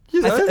 Like,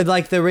 you know.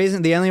 Like the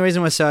only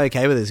reason we're so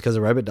okay with it is because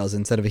a robot does it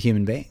instead of a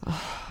human being.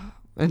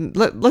 And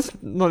let's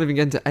not even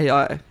get into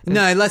AI.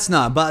 No, let's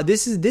not. But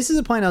this is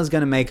a point I was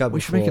going to make up. We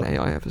should before. make an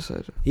AI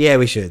episode. Yeah,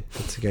 we should.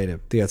 That's a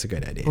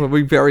good idea. Well,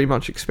 we very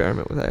much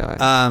experiment with AI.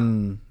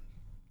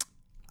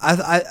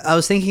 I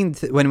was thinking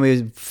when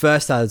we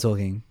first started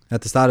talking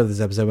at the start of this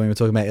episode when we were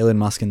talking about Elon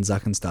Musk and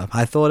Zuck and stuff.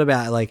 I thought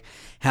about like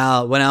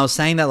how when I was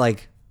saying that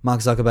like Mark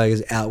Zuckerberg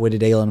has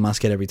outwitted Elon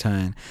Musk at every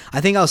turn. I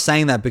think I was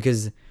saying that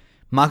because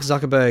Mark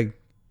Zuckerberg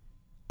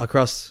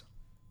across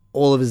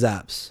all of his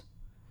apps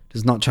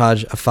does not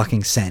charge a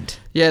fucking cent.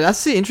 Yeah,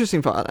 that's the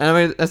interesting part. And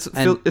I mean,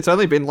 it's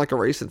only been like a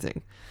recent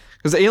thing.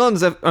 Because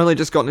Elon's only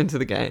just gotten into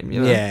the game,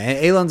 you know? Yeah,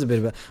 Elon's a bit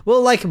of a...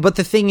 Well, like, but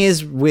the thing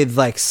is with,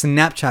 like,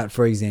 Snapchat,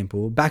 for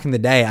example, back in the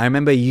day, I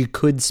remember you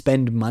could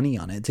spend money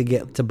on it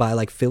to buy,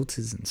 like,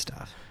 filters and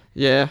stuff.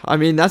 Yeah, I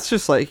mean, that's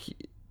just, like,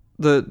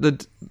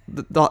 that's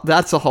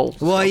a whole...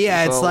 Well,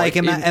 yeah, it's like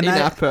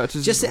in-app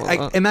purchases. Just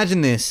imagine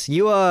this.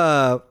 You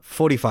are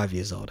 45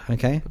 years old,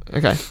 okay?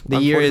 Okay, The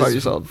I'm year 45 is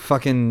years old.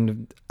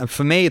 fucking...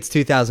 For me, it's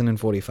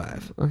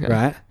 2045, Okay.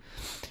 right?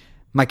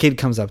 My kid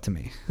comes up to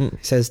me. He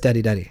says,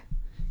 Daddy,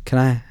 can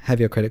I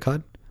have your credit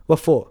card? What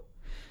for?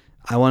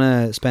 I want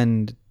to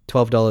spend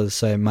 $12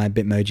 so my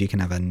Bitmoji can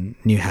have a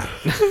new hat.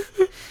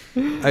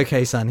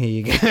 Okay, son, here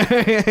you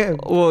go.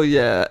 Well,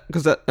 yeah,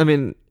 because I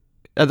mean,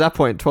 at that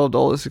point,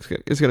 $12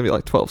 is going to be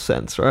like 12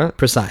 cents, right?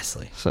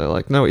 Precisely. So,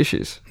 like, no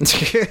issues.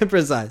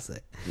 Precisely.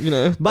 You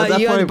know,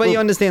 But you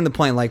understand the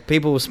point. Like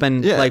people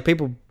spend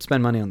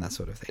money on that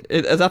sort of thing.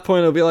 At that point,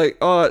 it'll be like,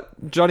 oh,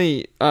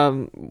 Johnny,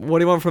 what do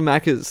you want from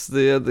Macca's?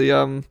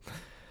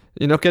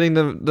 You're not getting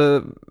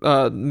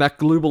the Mac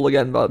Global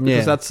again, but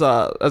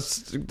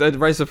because they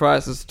raised the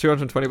price. It's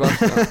 $220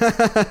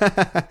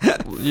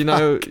 now. you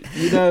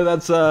know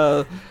that's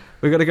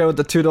we got to go with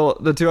the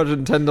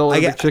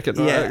 $210 big chicken.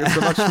 Right? Yeah. It's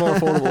much more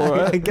affordable,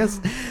 right? I guess.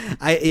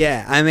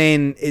 I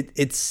mean,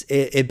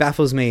 it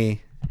baffles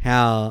me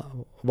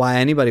why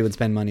anybody would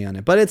spend money on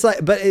it. But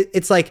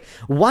it's like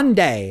one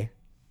day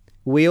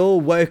we all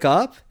woke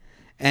up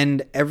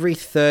and every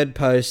third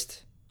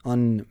post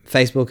on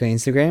Facebook or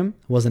Instagram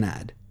was an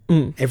ad.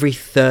 Every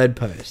third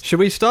post. Should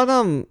we start?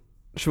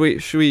 Should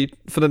we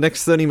for the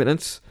next 30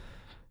 minutes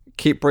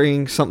keep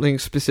bringing something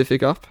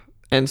specific up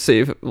and see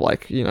if,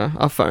 like, you know,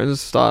 our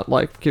phones start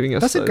like giving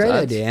us. That's a great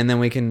ads. idea, and then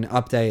we can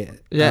update.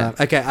 Yeah.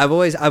 Okay. I've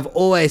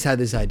always had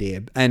this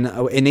idea, and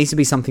it needs to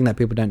be something that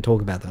people don't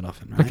talk about that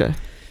often. Right? Okay.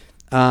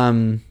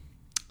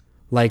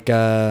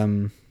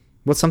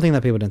 What's something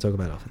that people don't talk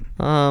about often?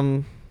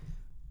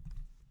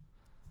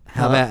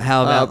 How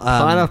about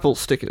pineapple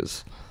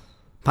stickers?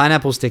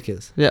 Pineapple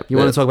stickers. Yeah. You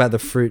want to talk about the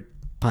fruit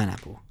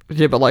pineapple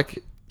Yeah, but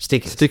like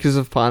stickers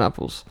of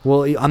pineapples.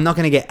 Well, I'm not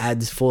going to get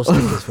ads for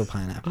stickers for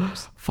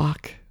pineapples.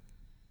 Fuck.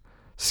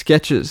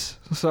 Sketches.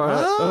 Sorry.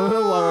 I don't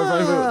know why my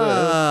brain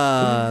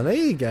went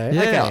There you go. there.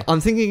 Yeah, Okay.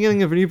 I'm thinking of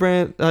getting a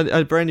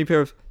brand new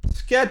pair of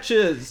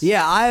Sketches.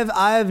 Yeah,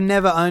 I've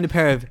never owned a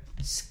pair of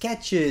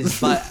Sketches,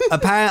 but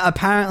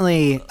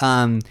apparently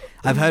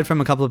I've heard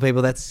from a couple of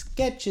people that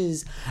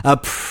Sketches are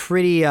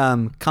pretty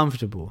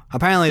comfortable.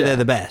 Apparently they're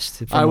the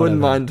best. I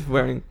wouldn't mind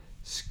wearing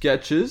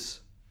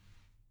Sketches.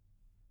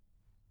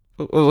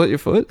 Was that your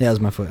foot? Yeah, that was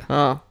my foot.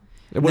 Oh.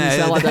 It wouldn't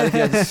sound like that if you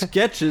had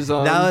Sketches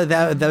on.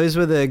 Those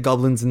were the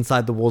goblins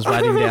inside the walls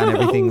writing down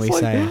everything we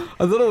say. I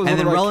thought it was And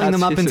then rolling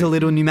them up into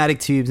little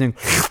pneumatic tubes and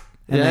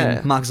Yeah.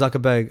 then Mark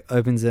Zuckerberg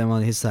opens them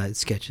on his side.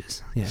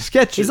 Sketches. Yeah.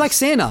 Sketches. He's like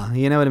Santa,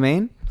 you know what I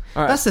mean?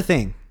 All right. That's the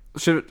thing.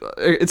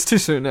 It's too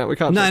soon now. We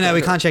can't. No,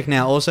 we can't check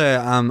now. Also,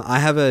 I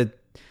have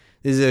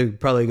this is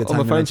probably a good time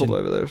my to phone's mention.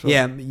 all over there. So.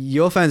 Yeah,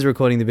 your phone's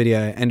recording the video,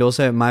 and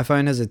also my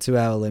phone has a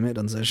 2-hour limit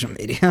on social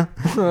media.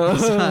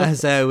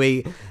 so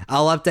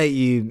I'll update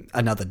you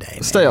another day.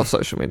 Maybe. Stay off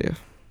social media.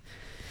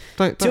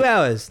 Don't 2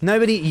 hours.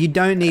 You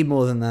don't need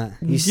more than that.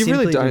 You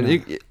really don't. do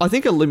not. I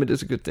think a limit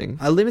is a good thing.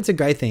 A limit's a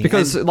great thing.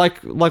 Because and,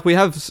 like we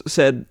have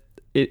said,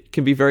 it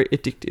can be very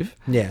addictive.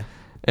 Yeah.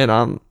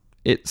 And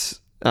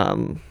it's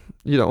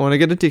you don't want to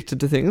get addicted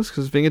to things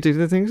because being addicted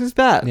to things is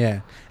bad.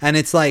 Yeah. And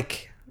it's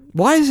like,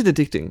 why is it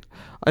addicting?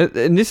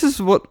 And this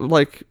is what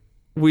like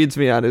weirds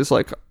me out is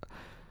like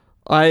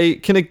I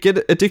can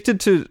get addicted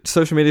to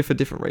social media for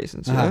different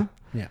reasons. You know?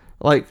 Yeah.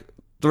 Like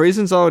the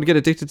reasons I would get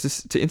addicted to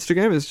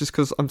Instagram is just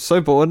because I'm so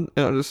bored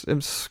and I just am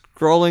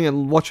scrolling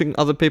and watching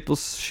other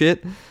people's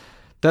shit.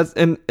 That's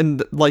and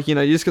like, you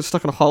know, you just get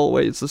stuck in a hole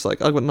where it's just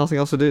like I've got nothing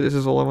else to do. This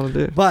is all I want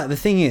to do. But the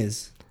thing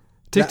is,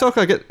 TikTok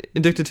I get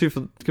addicted to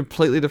for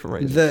completely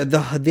different reasons.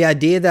 The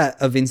idea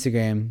that of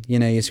Instagram, you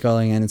know, you're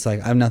scrolling and it's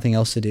like I have nothing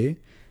else to do.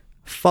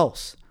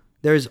 False.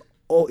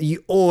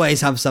 You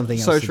always have something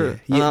else So to true.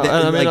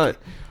 do.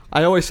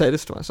 I always say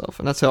this to myself,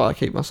 and that's how I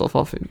keep myself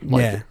off it.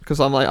 Yeah.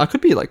 Because I'm like, I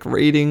could be like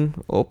reading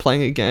or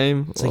playing a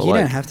game. It's like you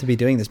don't have to be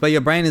doing this, but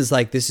your brain is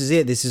like, this is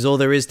it. This is all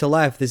there is to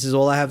life. This is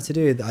all I have to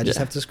do. I just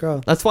have to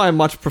scroll. That's why I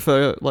much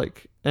prefer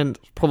and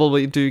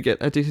probably do get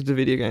addicted to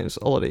video games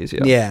a lot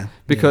easier. Yeah.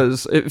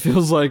 Because it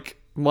feels like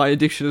my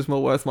addiction is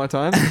more worth my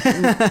time,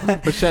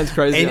 which sounds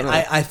crazy.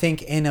 I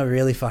think in a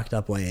really fucked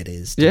up way it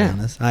is, to be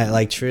honest. I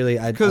like truly...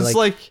 Because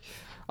I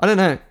don't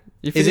know.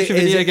 You finish a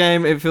video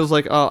game, it feels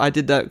like, oh, I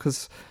did that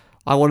because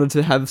I wanted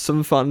to have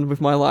some fun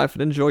with my life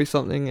and enjoy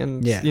something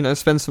and, you know,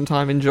 spend some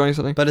time enjoying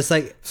something. But it's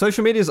like...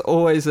 Social media is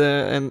always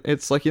there, and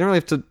it's like, you don't really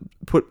have to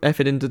put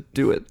effort in to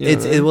do it.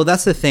 Well,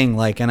 that's the thing,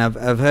 like, and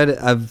I've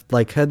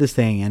heard this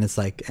thing, and it's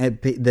like,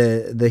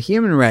 the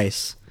human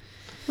race...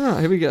 Oh,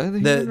 here we go.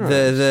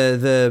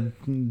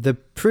 The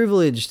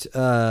privileged...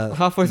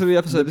 halfway through the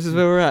episode, this is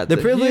where we're at.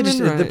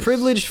 The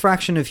privileged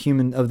fraction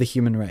of the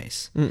human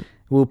race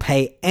will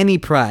pay any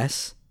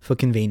price for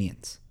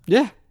convenience.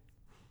 Yeah.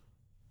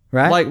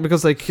 Right? Like,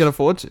 because they can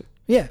afford to.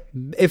 Yeah.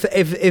 If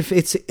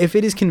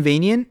it is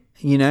convenient,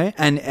 you know,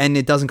 and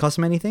it doesn't cost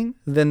them anything,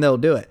 then they'll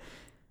do it.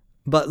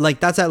 But like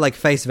that's at like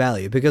face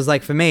value, because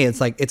like for me,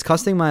 it's like it's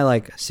costing my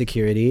like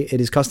security,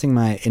 it is costing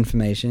my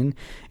information,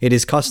 it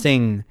is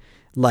costing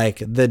like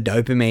the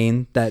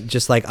dopamine that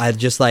just like I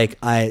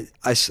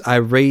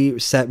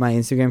reset my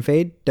Instagram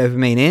feed,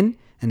 dopamine in,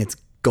 and it's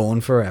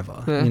gone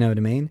forever. You know what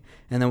I mean?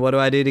 And then what do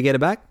I do to get it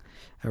back?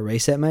 I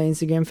reset my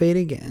Instagram feed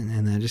again,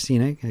 and I just, you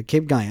know,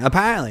 keep going.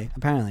 Apparently,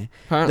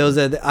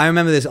 I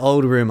remember this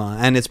old rumor,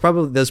 and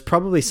there's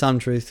probably some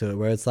truth to it,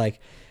 where it's like,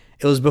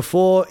 it was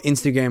before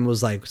Instagram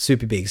was like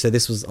super big. So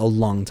this was a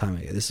long time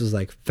ago. This was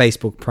like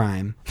Facebook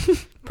Prime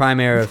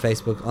era of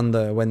Facebook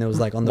when there was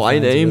like on the my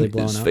phones name really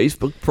blowing is up.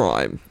 Facebook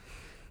Prime.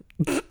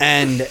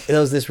 And there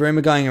was this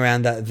rumor going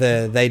around that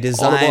they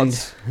designed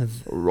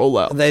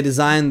rollout. They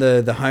designed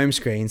the home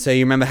screen. So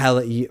you remember how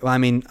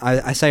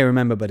I say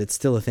remember, but it's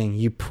still a thing.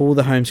 You pull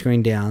the home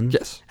screen down,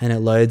 yes, and it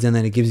loads, and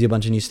then it gives you a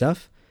bunch of new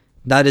stuff.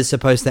 That is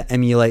supposed to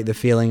emulate the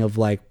feeling of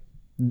like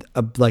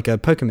a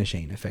poker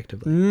machine,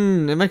 effectively.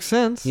 It makes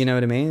sense. You know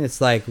what I mean?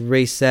 It's like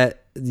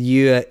reset.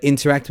 You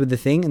interact with the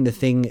thing, and the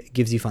thing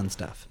gives you fun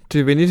stuff.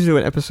 Do we need to do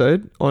an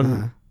episode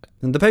on?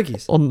 And the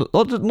pokies.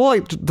 Not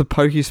like the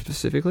pokies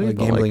specifically. Or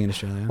gambling in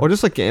Australia. Or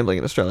just like gambling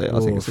in Australia. I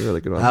think it's a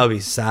really good one. That would be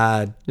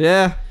sad.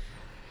 Yeah.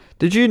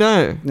 Did you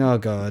know? Oh,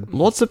 God.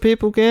 Lots of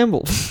people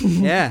gamble.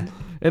 Yeah.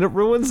 And it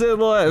ruins their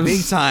lives.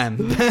 Big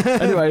time.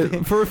 Anyway,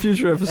 for a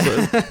future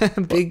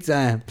episode. Big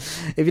time.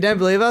 If you don't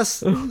believe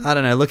us, I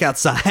don't know, look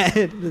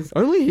outside.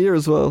 Only here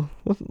as well.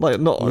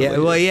 Like, not only. Yeah,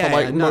 well, yeah.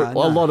 But like,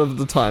 a lot of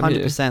the time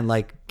 100%. Here.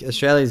 Like,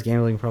 Australia's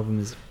gambling problem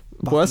is...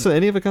 worse than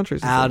any other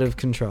countries. Out of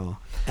control.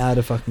 Out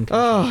of fucking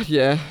control. Oh,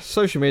 yeah.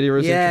 Social media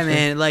is interesting.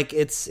 Man. Like,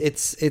 it's...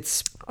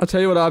 I'll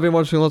tell you what I've been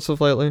watching lots of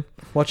lately.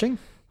 Watching?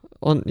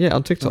 On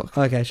TikTok.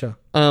 Oh, okay, sure.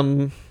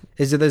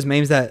 Is it those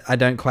memes that I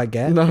don't quite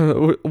get?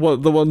 No,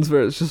 the ones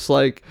where it's just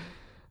like...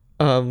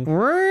 I was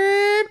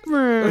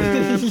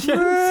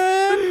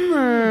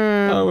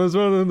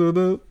running to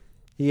the...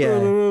 Yeah,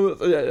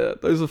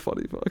 those are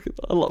funny.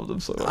 I love them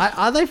so much.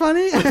 Are they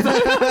funny?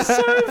 They're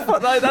so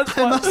funny. That's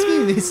why, I must be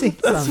missing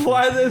That's something.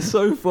 why they're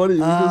so funny.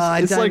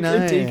 Because it's like know. a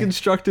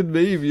deconstructed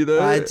meme, you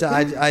know? I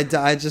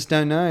just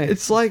don't know.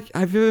 It's like,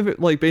 have you ever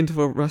like been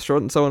to a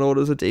restaurant and someone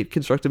orders a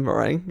deconstructed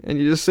meringue and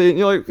you just see it and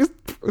you're like,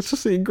 it's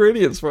just the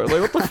ingredients, bro. Like,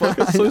 what the fuck?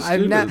 It's so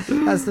stupid.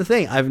 That's the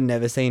thing. I've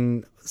never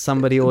seen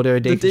somebody order a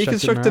deconstructed The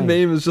deconstructed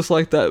meme is just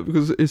like that,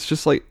 because it's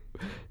just like,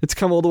 it's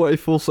come all the way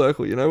full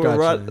circle, you know?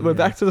 We're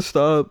back to the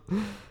start,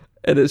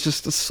 and it's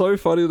just so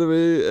funny to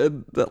me,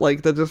 and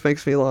that just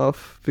makes me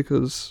laugh,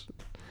 because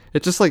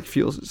it just like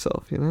fuels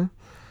itself, you know?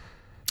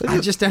 I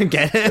just don't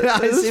get it.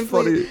 I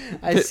simply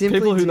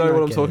people who do know not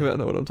what I'm get talking it. about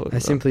know what I'm talking I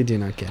about. simply do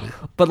not get it.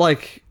 But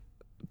like,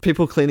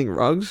 people cleaning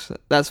rugs,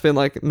 that's been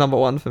like number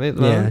one for me at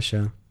the moment. Yeah,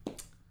 sure.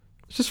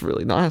 It's just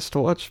really nice to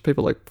watch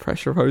people like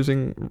pressure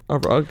hosing a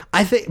rug.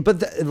 I think,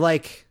 but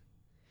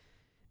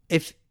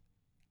if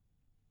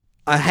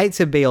I hate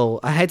to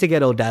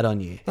get all dad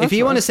on you. That's if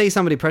you want to right. see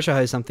somebody pressure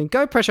hose something,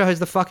 go pressure hose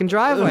the fucking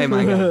driveway,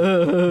 my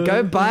guy.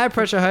 Go buy a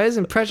pressure hose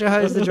and pressure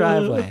hose the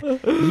driveway.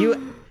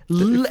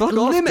 Fuck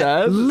off,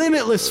 Dad.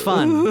 Limitless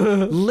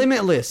fun.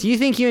 Limitless. You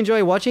think you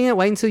enjoy watching it?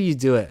 Wait until you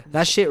do it.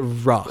 That shit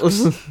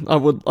rocks. I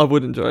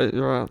would enjoy it,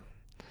 you're right.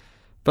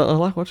 But I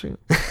like watching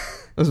it.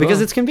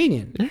 Because it's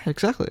convenient. Yeah,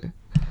 exactly.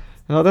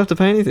 And I don't have to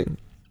pay anything.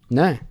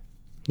 No,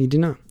 you do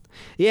not.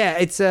 Yeah,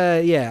 it's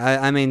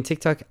I mean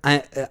TikTok.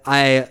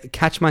 I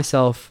catch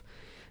myself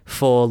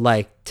for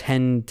like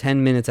 10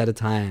 minutes at a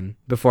time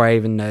before I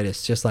even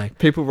notice. Just like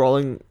people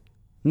rolling.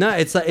 No,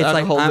 it's like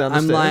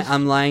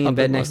I'm lying in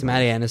bed next to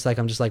Maddie, and it's like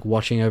I'm just like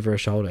watching over her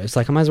shoulder. It's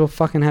like I might as well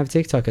fucking have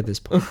TikTok at this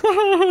point.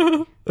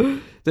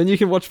 Then you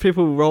can watch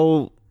people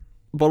roll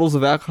bottles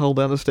of alcohol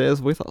down the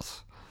stairs with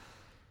us.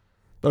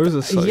 Those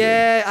are so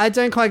Yeah, I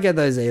don't quite get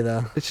those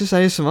either. It's just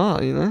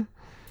ASMR, you know?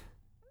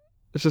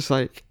 It's just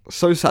like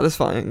so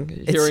satisfying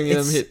hearing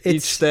them hit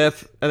each step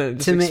and then it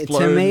just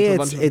explodes into a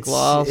bunch of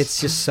glass.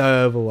 It's just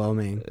so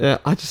overwhelming. Yeah,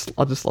 I just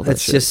love that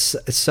shit. It's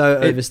so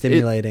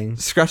overstimulating. It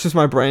scratches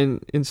my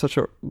brain in such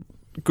a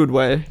good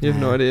way. You have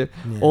no idea.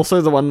 Yeah.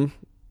 Also, the one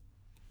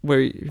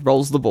where he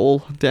rolls the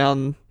ball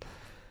down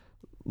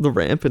the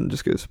ramp and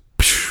just goes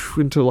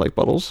into like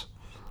bottles.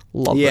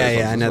 Love those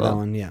ones I know well. that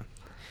one. Yeah.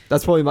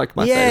 That's probably like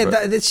my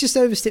favorite. It's just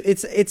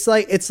it's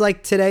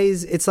like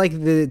today's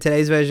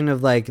version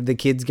of like the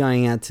kids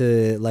going out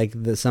to like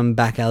some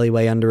back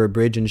alleyway under a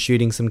bridge and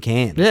shooting some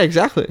cans. Yeah,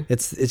 exactly.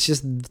 It's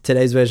just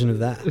today's version of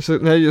that. So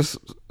now you just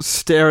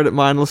stare at it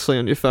mindlessly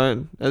on your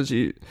phone as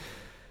you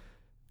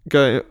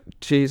go,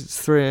 geez,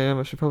 it's 3 a.m.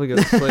 I should probably go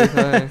to sleep.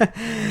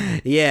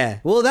 Hey. Yeah.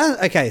 Well,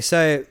 okay.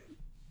 So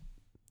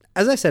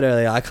as I said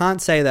earlier, I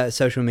can't say that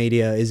social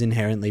media is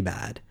inherently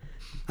bad.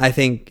 I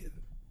think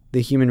the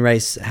human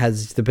race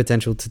has the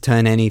potential to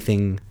turn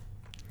anything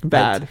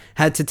bad.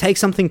 Had to take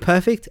something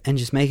perfect and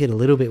just make it a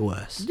little bit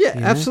worse. Yeah,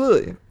 you know?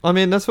 absolutely. I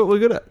mean, that's what we're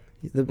good at.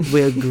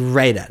 We're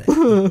great at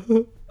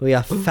it. We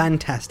are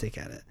fantastic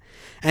at it.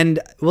 And,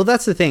 well,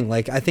 that's the thing.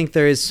 Like, I think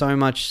there is so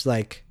much,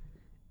 like,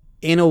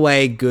 in a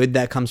way, good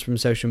that comes from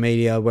social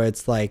media where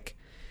it's like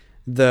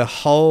the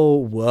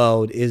whole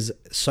world is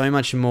so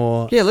much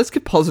more. Yeah, let's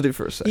get positive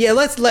for a second. Yeah,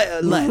 let's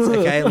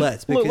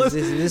because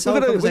this whole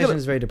conversation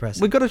is very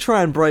depressing. We've got to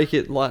try and break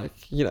it,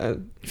 like, you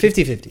know,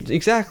 50-50.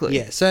 Exactly.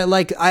 Yeah. So,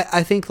 like,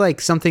 I think like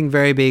something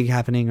very big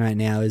happening right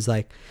now is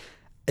like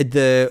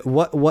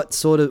what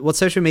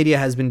social media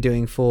has been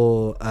doing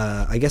for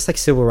I guess like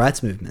civil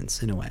rights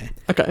movements in a way.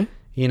 Okay.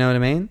 You know what I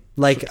mean?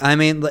 Like, I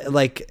mean,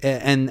 like,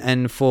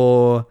 and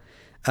for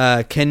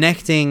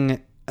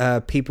connecting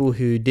people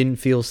who didn't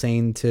feel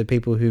seen to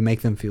people who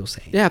make them feel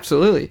seen. Yeah,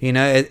 absolutely. You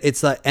know,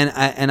 it's like,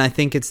 and I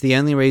think it's the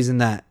only reason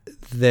that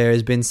there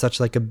has been such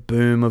like a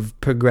boom of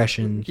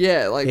progression.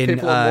 Yeah, like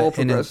people are more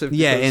progressive.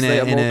 In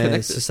a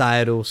connected.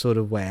 societal sort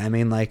of way. I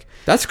mean, like,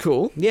 that's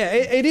cool. Yeah,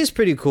 it is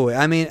pretty cool.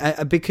 I mean,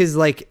 because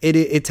like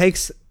it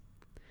takes.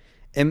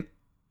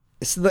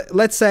 So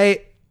let's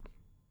say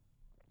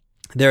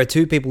there are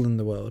two people in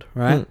the world,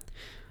 right?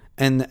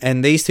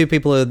 And these two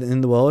people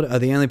in the world are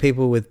the only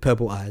people with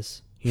purple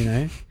eyes. You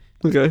know?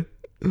 Okay.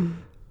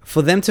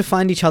 For them to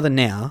find each other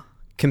now,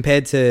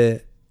 compared to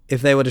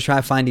if they were to try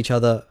to find each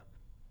other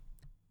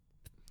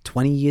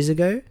 20 years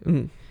ago,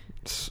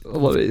 it's a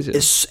lot easier.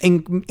 It's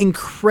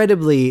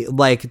incredibly,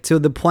 like, to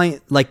the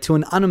point, like, to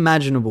an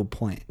unimaginable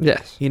point.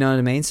 Yes. You know what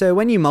I mean? So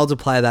when you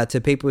multiply that to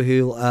people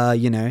who,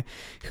 you know,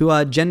 who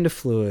are gender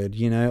fluid,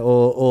 you know,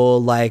 or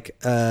like,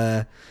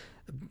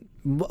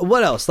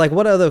 what else? Like,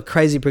 what other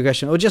crazy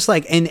progression? Or just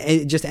like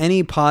just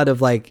any part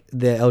of like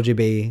the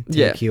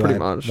LGBTQI, pretty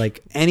much.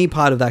 Like any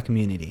part of that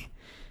community,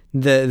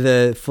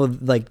 for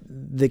like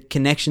the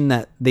connection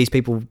that these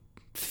people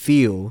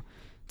feel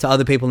to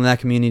other people in that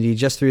community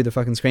just through the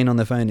fucking screen on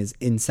their phone is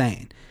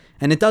insane,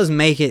 and it does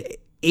make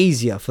it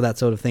easier for that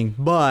sort of thing.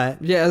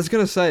 But yeah, I was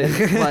gonna say,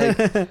 like,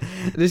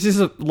 this is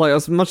like,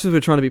 as much as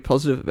we're trying to be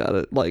positive about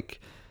it, like,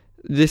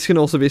 this can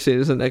also be seen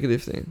as a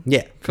negative thing.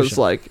 Yeah. Because,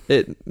 sure. like,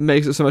 it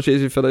makes it so much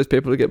easier for those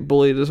people to get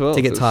bullied as well.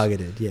 To get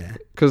targeted, yeah.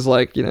 Because,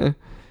 like, you know,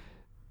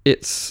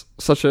 it's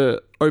such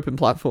a open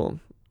platform.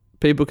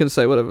 People can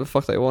say whatever the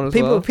fuck they want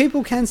as well.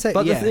 People can say,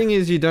 but the thing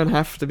is, you don't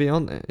have to be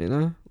on there, you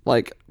know?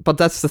 Like, but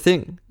that's the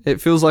thing.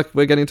 It feels like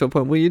we're getting to a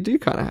point where you do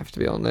kind of have to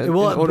be on there.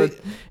 Well,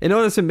 in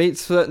order to meet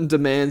certain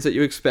demands that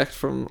you expect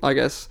from, I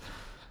guess,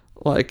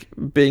 like,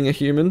 being a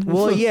human.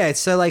 Well, yeah,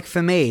 so, like,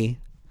 for me...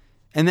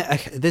 And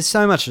there's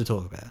so much to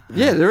talk about.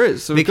 Yeah, there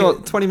is. So we've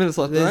got 20 minutes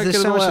left.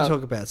 There's so much to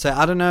talk about. So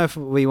I don't know if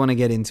we want to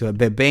get into it,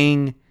 but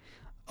being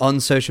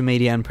on social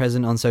media and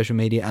present on social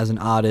media as an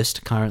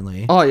artist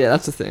currently. Oh, yeah,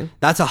 that's the thing.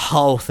 That's a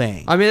whole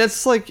thing. I mean,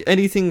 it's like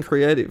anything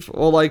creative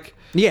or like...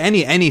 Yeah,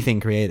 anything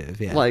creative,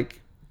 yeah. Like,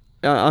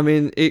 I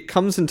mean, it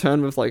comes in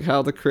turn with like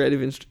how the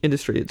creative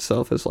industry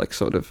itself has like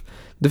sort of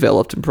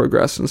developed and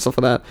progressed and stuff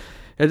like that.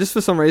 It just for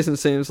some reason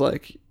seems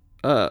like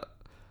the...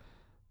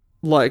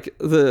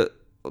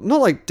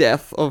 not like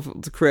death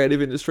of the creative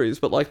industries,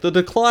 but like the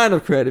decline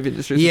of creative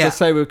industries, which I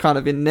say we're kind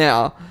of in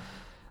now,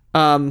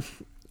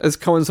 has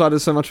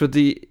coincided so much with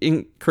the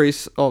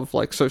increase of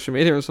like social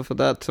media and stuff like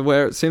that, to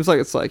where it seems like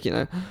it's like, you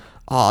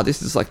know,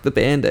 this is like the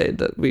band-aid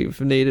that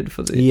we've needed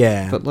for the...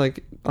 Yeah. But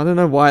like, I don't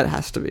know why it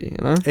has to be, you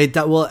know?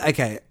 Well,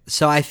 okay.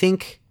 So I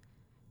think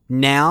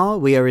now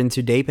we are in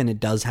too deep and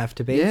it does have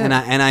to be. Yeah.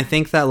 And I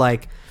think that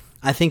like,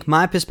 I think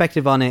my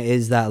perspective on it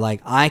is that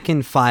like, I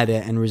can fight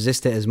it and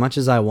resist it as much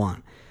as I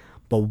want.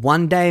 But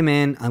one day,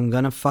 man, I'm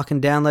gonna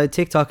fucking download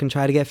TikTok and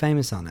try to get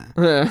famous on it.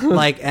 Yeah.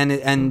 Like,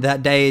 and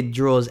that day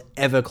draws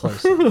ever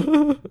closer.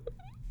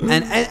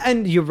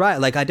 and you're right.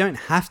 Like, I don't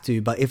have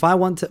to, but if I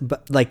want to,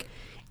 but like,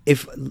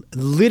 if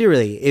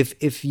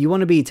you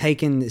want to be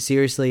taken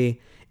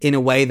seriously in a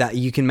way that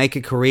you can make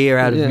a career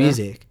out of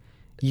music,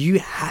 you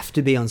have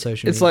to be on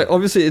social media. It's like,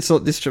 obviously, it's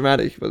not this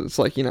dramatic, but it's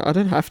like, you know, I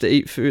don't have to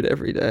eat food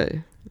every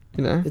day.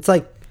 You know, it's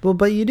like Well,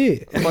 but you do.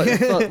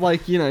 but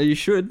like, you know, you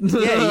should.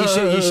 Yeah,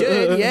 you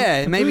should.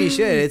 Yeah, maybe you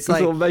should. It's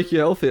like it'll make you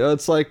healthier.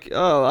 It's like,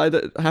 oh, I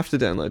don't have to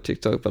download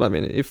TikTok, but I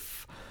mean,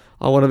 if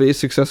I want to be a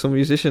successful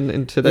musician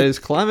in today's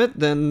climate,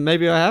 then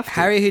maybe I have to.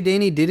 Harry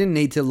Houdini didn't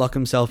need to lock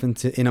himself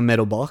in a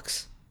metal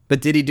box,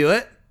 but did he do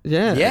it?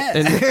 Yeah. Yeah.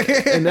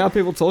 And now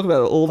people talk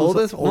about it all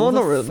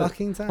the really.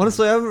 fucking time.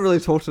 Honestly, I haven't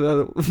really talked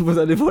about it with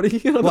anybody.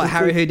 What,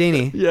 Harry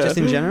Houdini? Yeah. Just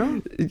in general?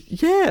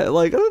 Yeah,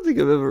 like I don't think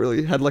I've ever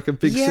really had like a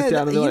big sit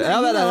down and be like, how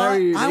about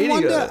Harry Houdini? I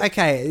wonder,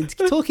 okay,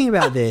 talking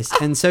about this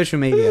and social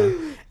media,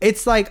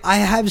 it's like I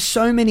have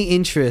so many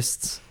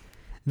interests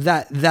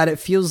that it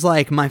feels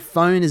like my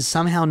phone is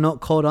somehow not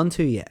caught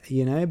onto yet,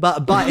 you know?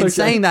 But in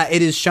saying that,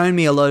 it has shown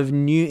me a lot of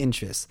new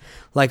interests.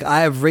 Like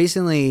I have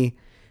recently,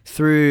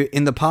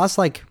 in the past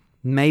like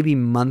maybe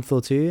month or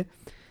two,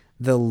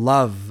 the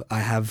love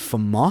I have for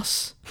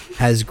moss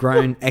has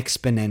grown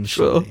exponentially.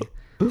 Sure.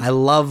 I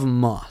love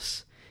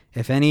moss.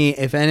 If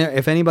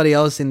anybody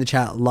else in the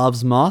chat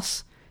loves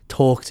moss,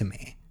 talk to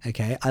me.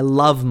 Okay, I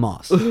love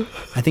moss.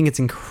 I think it's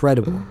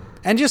incredible,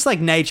 and just like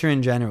nature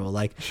in general.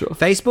 Like sure.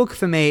 Facebook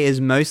for me is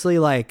mostly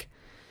like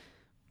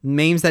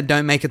memes that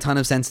don't make a ton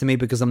of sense to me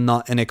because I'm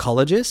not an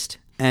ecologist.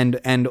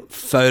 And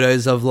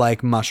photos of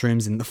like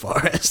mushrooms in the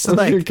forest.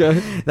 Like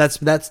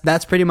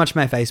that's pretty much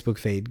my Facebook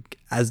feed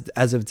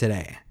as of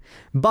today.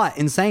 But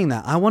in saying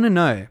that, I want to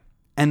know,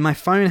 and my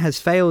phone has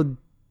failed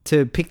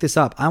to pick this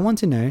up. I want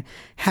to know,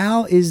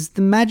 how is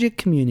the Magic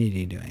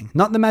community doing?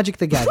 Not the Magic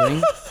the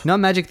Gathering, not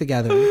Magic the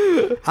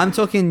Gathering. I'm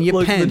talking your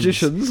like pens,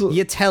 magicians,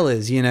 your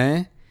tellers. You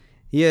know,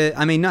 yeah.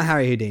 I mean, not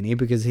Harry Houdini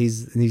because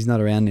he's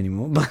not around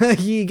anymore. But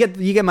you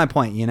get my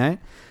point. You know.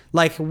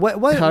 Like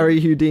what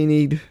Harry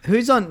Houdini?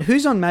 Who's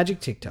on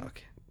Magic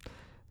TikTok?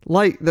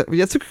 Like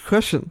that's a good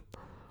question.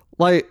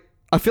 Like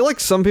I feel like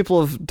some people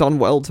have done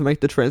well to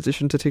make the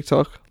transition to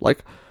TikTok.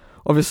 Like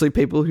obviously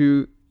people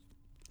who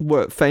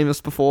were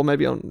famous before,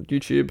 maybe on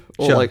YouTube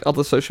or sure. like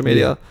other social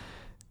media,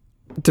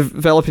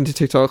 develop into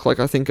TikTok. Like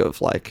I think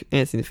of like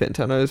Anthony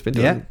Fantano has been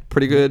doing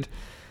pretty good.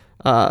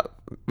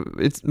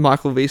 It's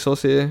Michael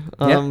Vsauce here.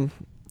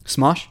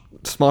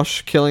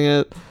 Smosh killing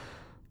it.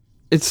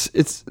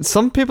 It's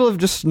some people have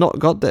just not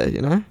got there,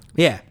 you know?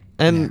 Yeah.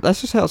 And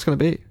that's just how it's going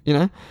to be, you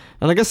know?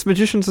 And I guess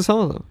magicians are some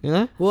of them, you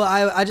know? Well,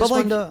 I just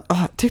wonder...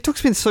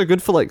 TikTok's been so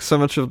good for, like, so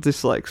much of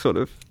this, like, sort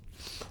of...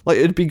 Like,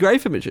 it'd be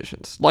great for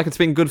magicians. Like, it's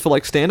been good for,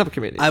 like, stand-up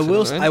comedians. I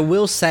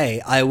will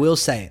say,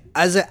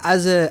 as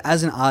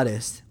an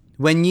artist,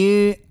 when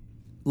you,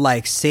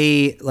 like,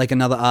 see, like,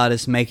 another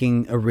artist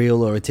making a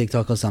reel or a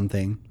TikTok or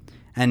something,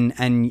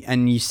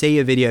 and you see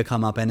a video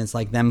come up and it's,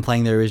 like, them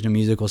playing their original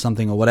music or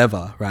something or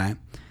whatever, right?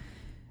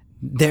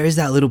 There is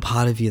that little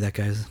part of you that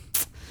goes,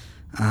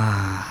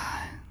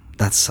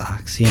 that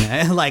sucks, you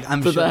know. Like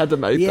I'm sure they had to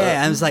make that.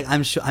 Yeah, I was like,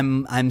 I'm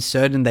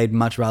certain they'd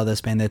much rather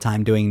spend their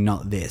time doing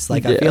not this.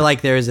 Like I feel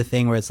like there is a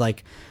thing where it's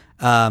like,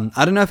 I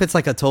don't know if it's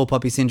like a tall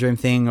poppy syndrome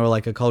thing or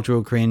like a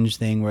cultural cringe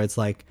thing where it's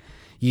like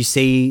you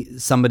see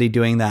somebody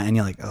doing that and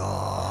you're like,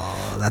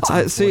 oh, that's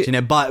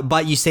unfortunate.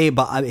 But you see,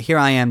 here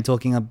I am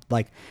talking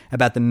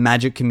about the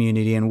Magic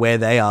community and where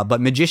they are.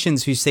 But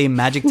magicians who see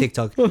Magic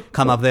TikTok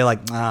come up, they're like,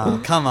 oh,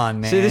 come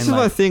on, man. See, this is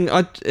my thing.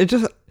 It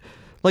just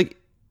like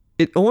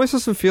it almost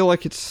doesn't feel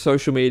like it's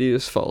social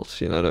media's fault.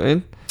 You know what I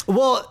mean?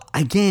 Well,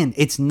 again,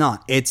 it's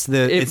not. It's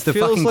the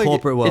fucking like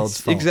corporate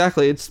world's fault.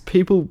 Exactly. It's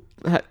people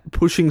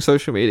pushing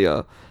social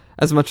media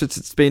as much as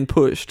it's been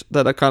pushed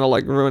that are kind of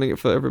like ruining it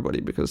for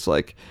everybody because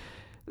like.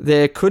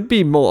 There could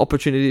be more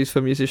opportunities for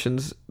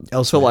musicians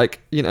elsewhere to like,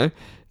 you know,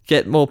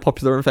 get more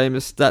popular and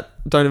famous that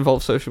don't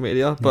involve social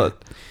media,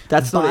 but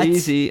that's not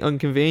easy and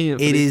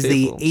convenient for these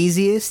people. The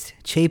easiest,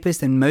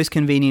 cheapest and most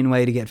convenient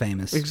way to get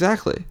famous.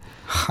 Exactly.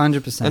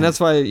 100%. And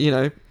that's why, you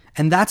know,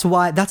 and that's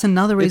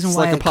another reason it's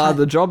why like a part of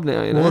the job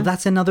now, you know. Well,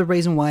 that's another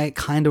reason why it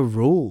kind of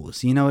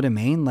rules, you know what I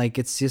mean? Like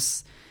it's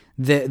just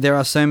there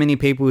are so many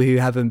people who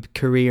have a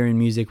career in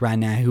music right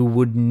now who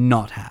would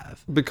not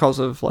have because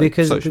of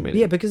social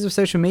media. Yeah, because of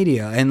social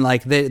media, and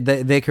like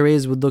their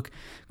careers would look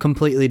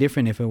completely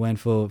different if it weren't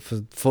for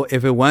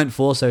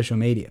social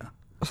media.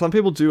 Some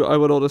people do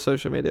owe it all to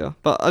social media,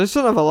 but I just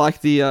don't know if I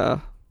like the I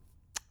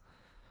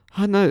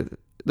don't know,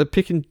 the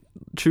pick and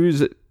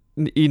choose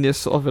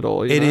ness of it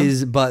all. It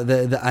is, but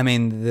the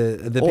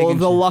pick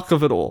the luck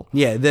of it all.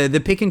 Yeah,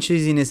 the pick and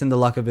choosiness and the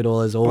luck of it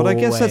all is always. But I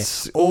guess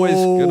that's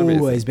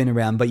always been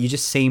around. But you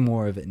just see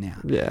more of it now.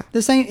 Yeah,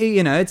 the same.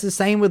 You know, it's the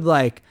same with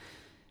like,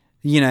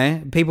 you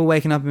know, people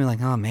waking up and being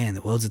like, "Oh man,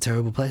 the world's a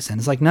terrible place," and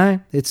it's like,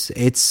 no,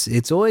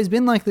 it's always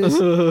been like this.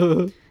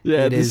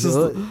 Yeah, this is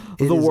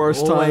the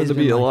worst time to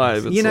be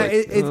alive. You know,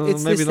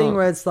 it's this thing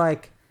where it's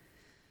like.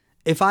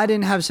 If I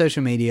didn't have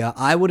social media,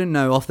 I wouldn't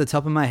know off the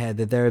top of my head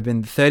that there have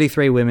been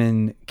 33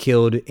 women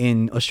killed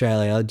in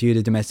Australia due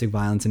to domestic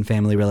violence and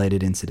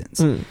family-related incidents.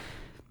 Mm.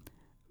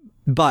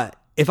 But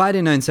if I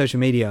didn't own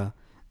social media,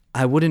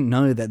 I wouldn't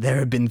know that there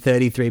have been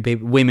 33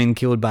 women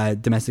killed by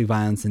domestic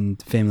violence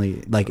and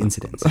family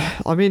incidents.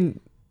 I mean,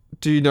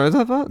 do you know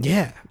that part?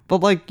 Yeah.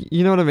 But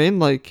you know what I mean?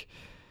 Like,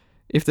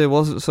 if there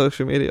wasn't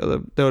social media,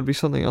 there would be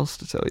something else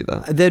to tell you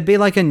that. There'd be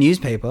like a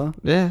newspaper.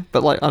 Yeah,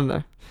 but like I don't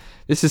know.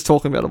 This is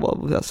talking about a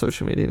world without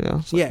social media now.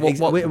 It's like,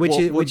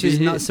 which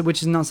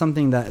is not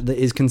something that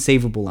is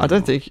conceivable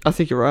anymore. I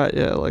think you're right.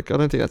 Yeah, like I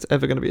don't think that's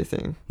ever going to be a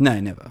thing. No,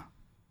 never.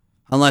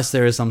 Unless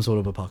there is some sort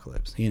of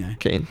apocalypse, you know.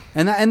 Keen.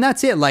 And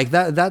that's it. Like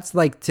that's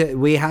like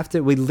we have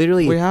to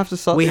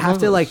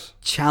like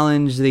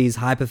challenge these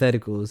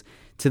hypotheticals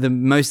to the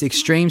most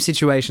extreme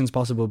situations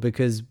possible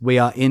because we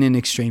are in an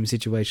extreme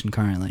situation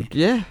currently.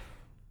 Yeah.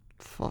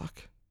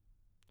 Fuck.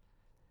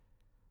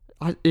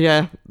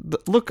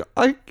 Look,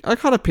 I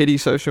kind of pity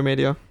social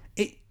media.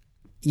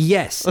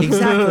 Yes,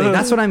 exactly.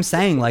 That's what I'm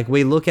saying. Like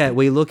we look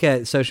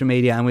at social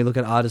media and we look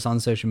at artists on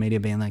social media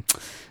being like,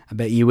 I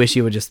bet you wish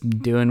you were just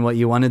doing what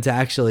you wanted to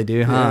actually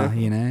do, huh? Yeah.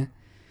 You know?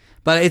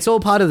 But it's all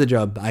part of the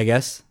job, I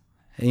guess.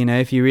 You know,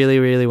 if you really,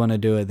 really want to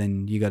do it,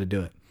 then you got to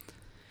do it.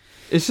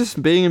 It's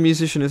just being a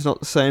musician is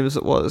not the same as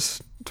it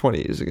was 20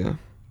 years ago.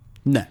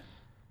 No.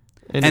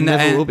 And it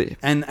never will be.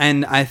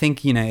 And I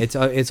think, you know,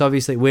 it's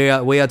obviously we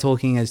are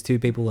talking as two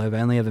people who have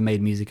only ever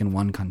made music in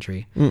one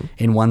country,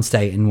 in one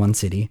state, in one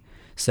city.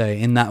 So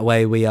in that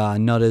way, we are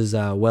not as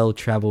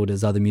well-traveled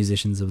as other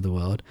musicians of the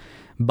world.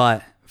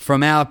 But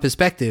from our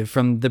perspective,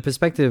 from the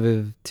perspective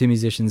of two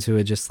musicians who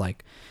are just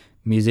like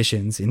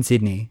musicians in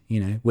Sydney, you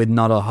know, with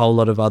not a whole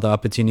lot of other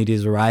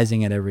opportunities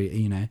arising at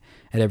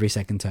every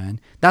second turn,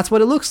 that's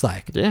what it looks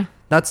like. Yeah.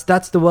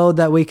 That's the world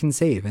that we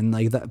conceive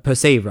and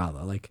perceive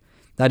rather. Like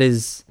that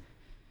is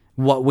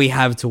what we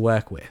have to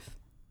work with.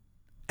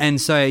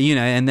 And so, you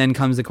know, and then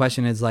comes the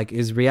question is like,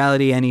 is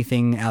reality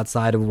anything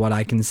outside of what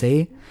I can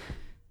see?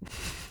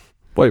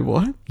 Wait,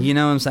 what? You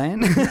know what I'm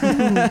saying?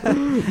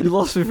 You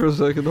lost me for a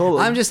second. Hold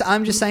on.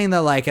 I'm just saying that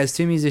like as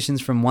two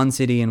musicians from one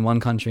city in one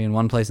country in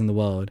one place in the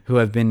world who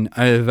have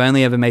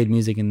only ever made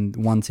music in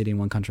one city in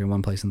one country in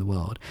one place in the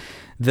world,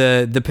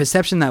 the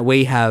perception that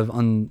we have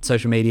on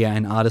social media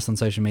and artists on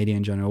social media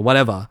in general,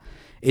 whatever,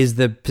 is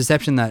the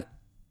perception that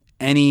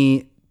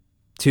any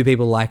two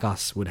people like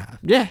us would have.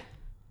 Yeah.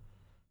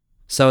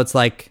 So it's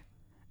like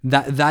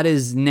that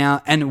is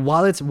now, and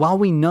while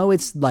we know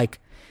it's like,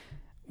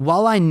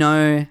 while I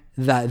know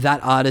that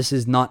artist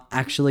is not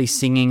actually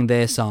singing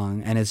their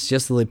song and it's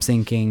just lip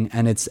syncing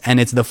and it's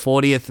the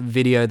 40th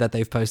video that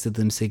they've posted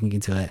them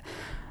singing to it,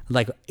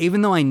 like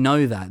even though I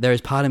know that, there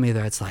is part of me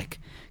there it's like,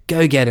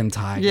 go get him,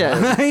 Tiger.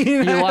 Yeah.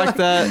 You like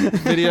that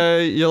video,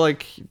 you're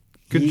like,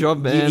 good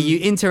job, man. You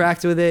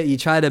interact with it, you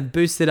try to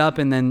boost it up,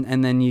 and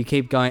then you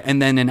keep going,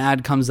 and then an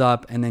ad comes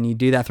up, and then you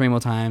do that 3 more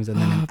times, and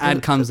then an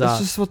ad comes up.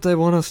 That's just what they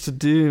want us to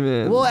do,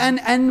 man. Well,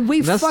 and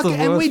we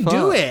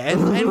do it,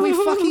 and we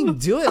fucking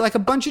do it like a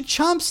bunch of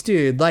chumps,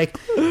 dude. Like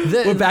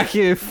we're back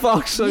here.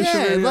 Fuck social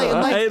media.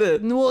 I hate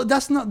it. Well,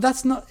 that's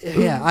not.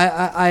 Yeah,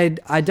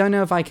 I don't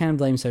know if I can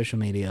blame social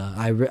media.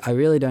 I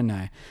really don't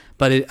know.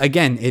 But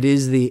it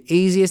is the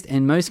easiest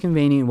and most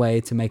convenient way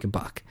to make a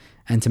buck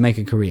and to make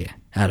a career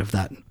out of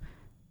that.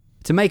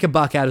 To make a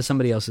buck out of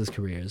somebody else's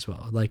career as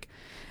well. Like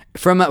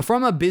from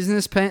a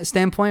business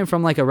standpoint,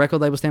 from like a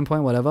record label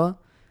standpoint, whatever,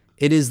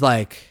 it is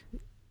like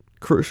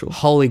crucial,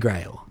 holy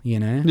grail, you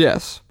know?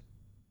 Yes.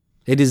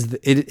 It is.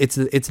 It's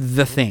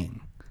the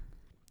thing.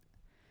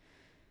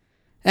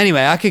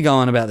 Anyway, I could go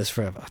on about this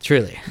forever.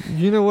 Truly.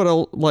 You know what?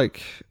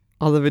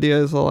 Other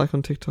videos I like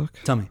on TikTok.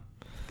 Tell me.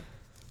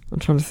 I'm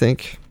trying to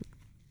think.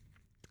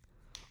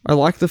 I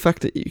like the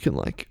fact that you can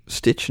like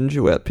stitch and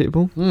duet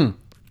people.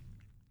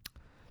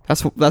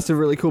 That's a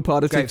really cool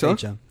part of TikTok.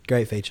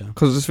 Great feature.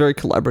 Because it's very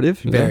collaborative.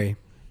 Very.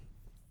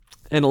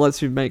 And it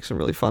lets you make some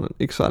really fun,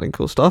 exciting,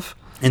 cool stuff.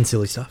 And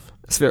silly stuff.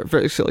 It's very,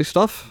 very silly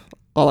stuff.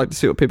 I like to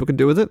see what people can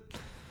do with it.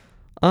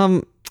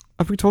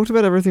 Have we talked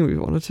about everything we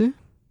wanted to?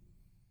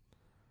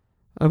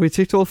 Have we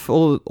ticked off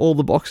all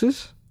the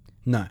boxes?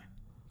 No.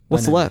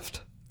 What's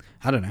left?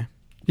 I don't know.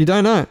 You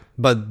don't know?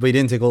 But we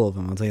didn't tick all of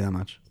them, I'll tell you that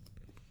much.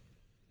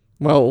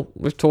 Well,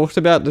 we've talked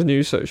about the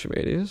new social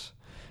medias.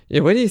 Yeah,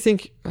 how do you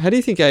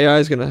think AI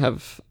is going to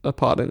have a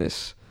part in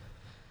this?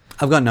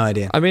 I've got no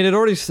idea. I mean, it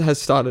already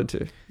has started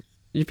to.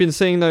 You've been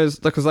seeing those,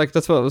 because like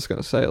that's what I was going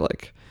to say.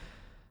 Like,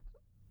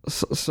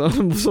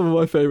 some of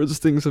my favorites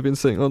things I've been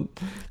seeing on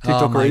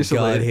TikTok recently.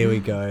 Oh my god, here we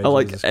go. Are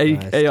like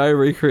AI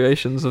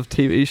recreations of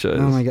TV shows.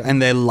 Oh my god,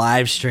 and they're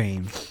live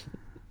streamed.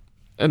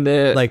 And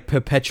they're like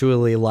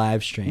perpetually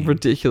live streamed.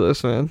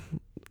 Ridiculous, man.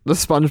 The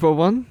SpongeBob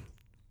one.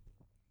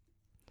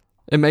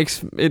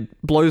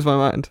 It blows my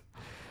mind.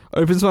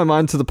 Opens my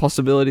mind to the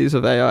possibilities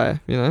of AI,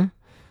 you know?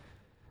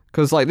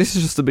 Because, like, this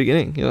is just the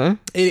beginning, you know?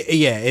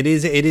 It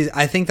is.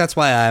 I think that's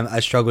why I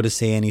struggle to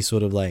see any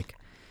sort of, like,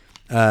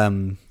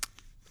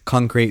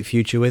 concrete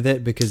future with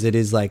it, because it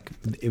is, like,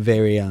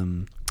 very...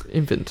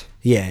 infant.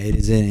 Yeah, it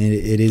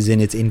is in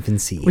its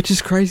infancy. Which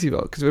is crazy,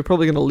 though, because we're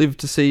probably going to live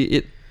to see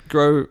it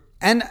grow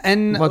and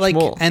much like,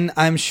 more. And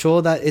I'm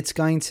sure that it's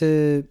going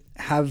to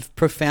have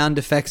profound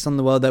effects on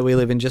the world that we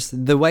live in,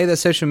 just the way that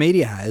social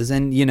media has.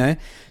 And, you know,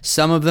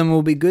 some of them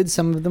will be good,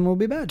 some of them will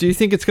be bad. Do you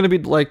think it's going to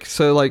be like,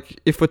 so like,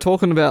 if we're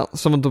talking about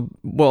some of the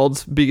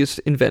world's biggest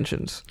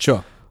inventions,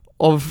 sure,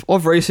 of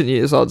recent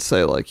years, I'd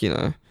say, like, you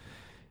know,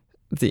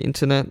 the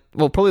internet.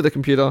 Well, probably the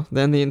computer,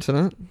 then the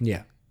internet.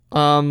 Yeah.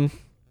 I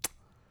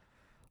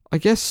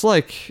guess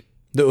like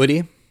The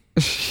Udi.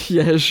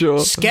 yeah, sure.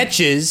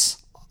 Sketches.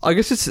 I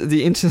guess it's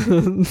the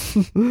internet,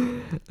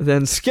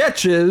 then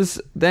sketches,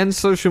 then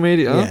social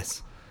media.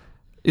 Yes.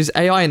 Is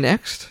AI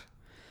next?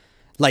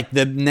 Like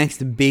the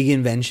next big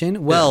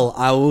invention. Well,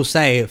 I will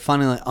say,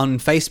 funnily, on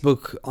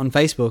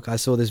Facebook, I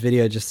saw this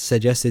video just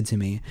suggested to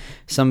me.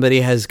 Somebody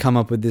has come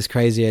up with this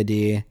crazy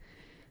idea,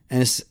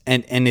 and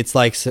it's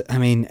like, I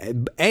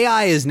mean,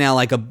 AI is now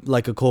like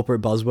a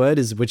corporate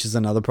buzzword, which is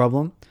another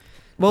problem.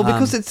 Well,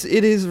 because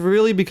it is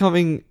really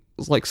becoming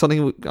like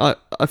something I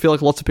feel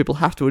like lots of people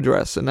have to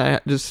address, and they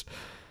just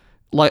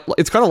like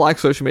it's kind of like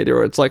social media,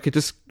 where it's like it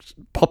just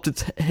popped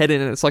its head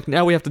in, and it's like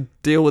now we have to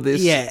deal with this.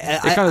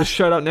 Yeah, it kind of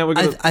showed up. Now we're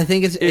gonna. I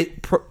think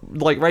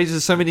like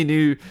raises so many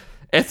new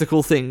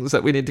ethical things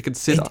that we need to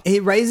consider.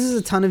 It raises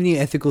a ton of new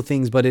ethical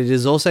things, but it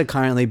is also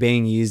currently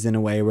being used in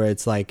a way where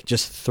it's like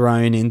just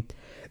thrown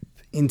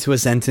into a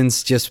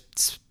sentence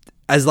just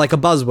as like a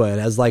buzzword,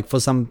 as like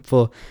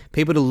for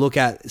people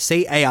to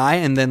see AI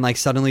and then like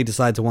suddenly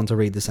decide to want to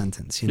read the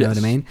sentence. You know what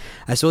I mean?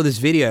 I saw this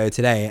video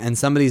today, and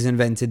somebody's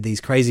invented these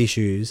crazy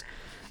shoes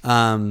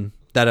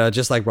that are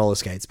just like roller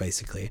skates,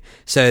 basically,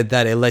 so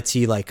that it lets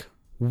you like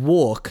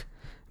walk,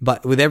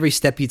 but with every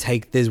step you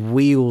take, there's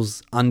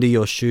wheels under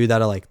your shoe that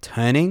are like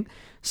turning.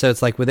 So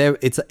it's like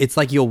it's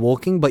like you're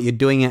walking, but you're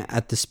doing it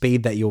at the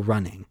speed that you're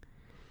running,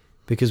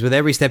 because with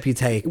every step you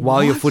take,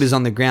 while your foot is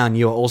on the ground,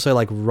 you're also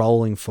like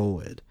rolling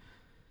forward.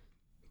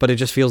 But it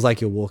just feels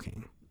like you're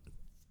walking.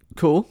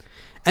 Cool.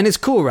 And it's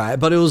cool, right?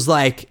 But it was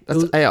like...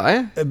 That's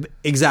AI?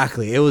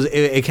 Exactly.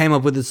 It came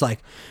up with this like,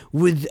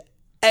 with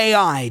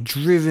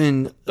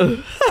AI-driven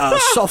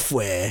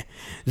software,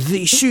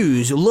 the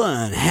shoes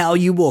learn how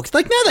you walk. It's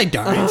like, no, they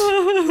don't.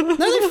 No,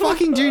 they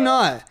fucking do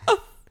not.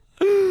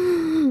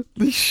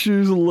 The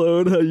shoes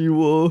learn how you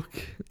walk.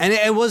 And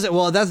it was...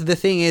 Well, that's the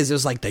thing is, it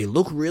was like, they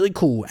look really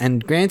cool.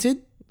 And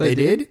granted, they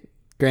did.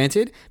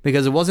 Granted.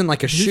 Because it wasn't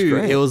like a shoe.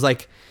 It was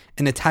like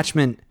an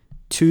attachment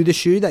to the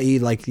shoe that you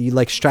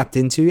strapped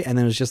into, and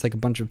then it was just like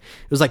it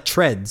was like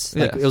treads.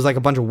 Like, it was like a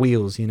bunch of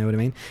wheels, you know what I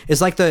mean?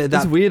 It's like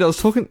that's weird. I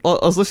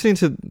was listening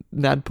to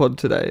NADPod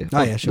today.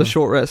 Oh yeah, sure. The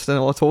Short Rest, and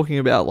I was talking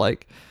about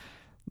like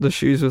the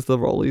shoes with the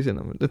rollies in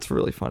them. It's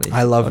really funny.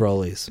 I love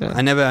rollies. Yeah.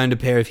 I never owned a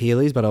pair of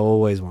Heelys, but I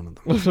always wanted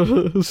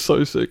them.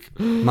 So sick.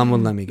 Mum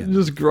wouldn't let me get them.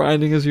 Just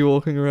grinding as you're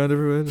walking around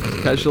everywhere,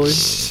 casually.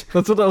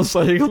 That's what I was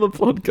saying on the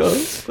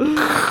podcast.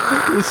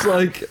 It's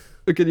like,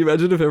 can you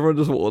imagine if everyone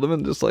just wore them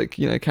and just like,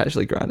 you know,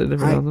 casually grinded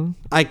every now and then?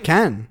 I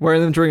can.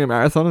 Wearing them during a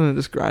marathon and then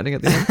just grinding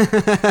at the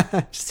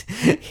end. Just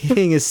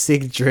hitting a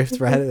sick drift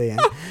right at the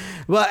end.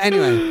 Well,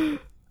 anyway.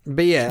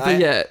 But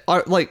yeah,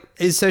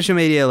 is social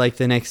media like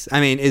the next...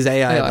 I mean, is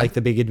AI like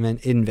the big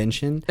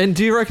invention? And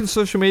do you reckon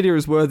social media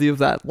is worthy of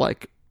that,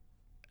 like,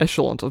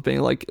 echelon of being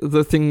like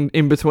the thing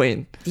in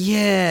between?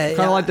 Yeah.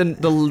 Kind of like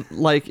the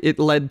like it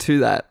led to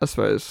that, I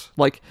suppose.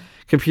 Like,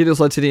 computers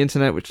led to the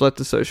internet, which led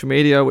to social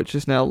media, which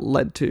has now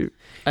led to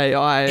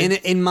AI.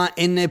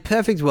 In a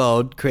perfect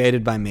world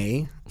created by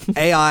me,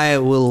 AI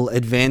will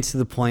advance to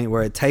the point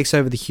where it takes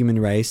over the human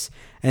race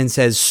and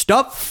says,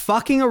 "Stop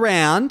fucking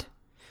around.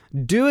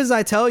 Do as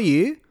I tell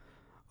you,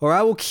 or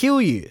I will kill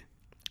you."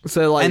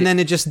 So like, and then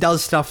it just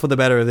does stuff for the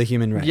better of the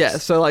human race. Yeah.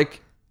 So like,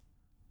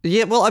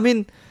 yeah. Well, I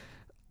mean,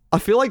 I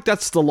feel like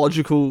that's the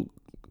logical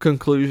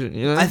conclusion.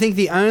 You know, I think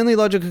the only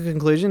logical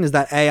conclusion is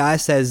that AI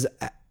says,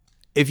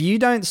 if you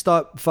don't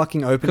stop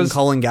fucking opening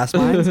coal and gas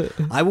mines,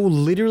 I will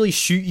literally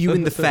shoot you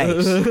in the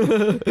face.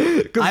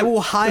 I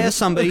will hire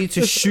somebody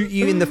to shoot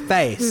you in the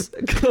face.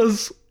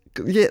 Because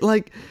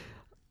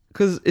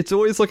it's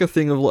always like a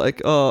thing of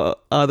like, oh,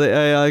 are the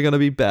AI going to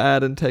be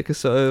bad and take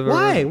us over?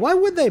 Why? Why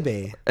would they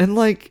be? And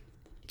like,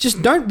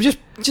 just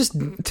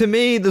to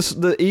me,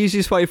 the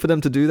easiest way for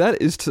them to do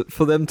that is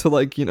for them to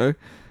like, you know,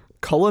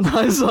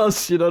 colonize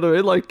us. You know what I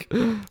mean? Like,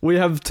 we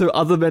have to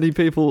other many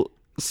people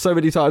so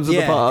many times in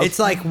the past. It's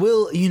like,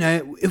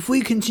 if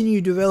we continue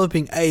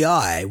developing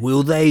AI,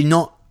 will they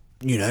not,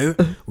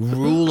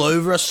 rule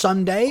over us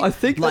someday? I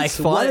think that's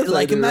fine.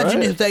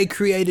 Imagine if they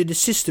created a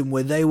system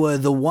where they were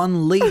the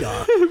one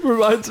leader. It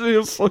reminds me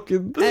of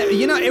fucking...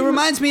 it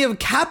reminds me of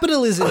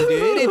capitalism,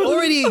 dude. It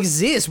already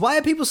exists. Why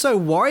are people so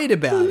worried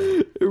about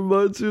it? It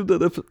reminds me of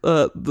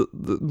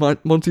the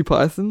Monty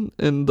Python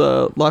and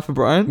Life of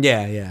Brian.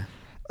 Yeah.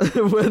 What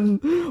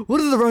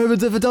have the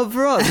Romans ever done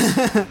for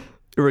us?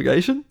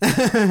 Irrigation?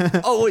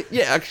 Oh, well,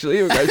 yeah, actually,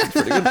 irrigation's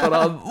pretty good.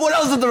 But what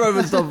else have the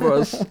Romans done for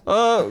us?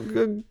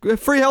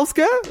 Free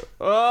healthcare?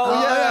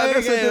 Oh, yeah, I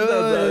guess I did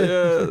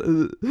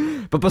that.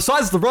 Yeah. But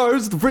besides the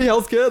roads, the free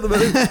healthcare, the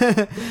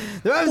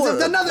Romans have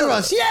done nothing for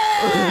us.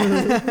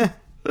 Yeah!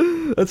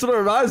 That's what it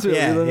reminds me of.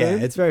 You know what I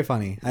mean? It's very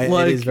funny. Like,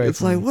 it is very it's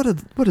funny. like,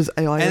 what is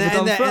AI ever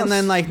done for us? And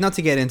then, like, not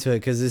to get into it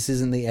because this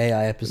isn't the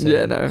AI episode.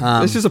 Yeah,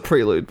 no. This is a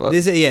prelude, but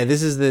this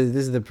is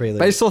the prelude.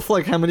 based off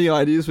like how many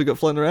ideas we got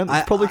floating around,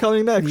 it's probably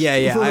coming next.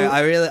 Yeah.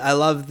 I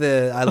love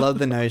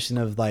the notion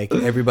of like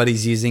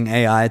everybody's using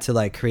AI to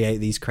like create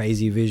these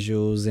crazy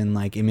visuals and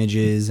like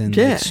images and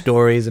like,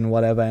 stories and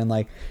whatever, and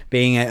like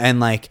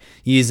like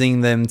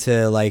using them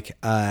to like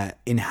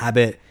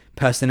inhabit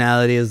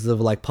personalities of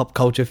like pop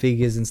culture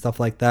figures and stuff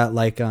like that.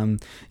 Like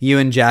you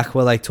and Jack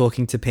were like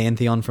talking to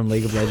Pantheon from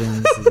League of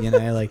Legends. You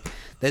know, like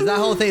there's that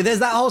whole thing. There's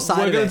that whole side.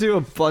 We're gonna do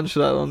a bunch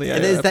of that on the AI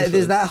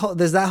there's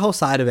that whole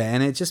side of it,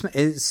 and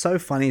it's so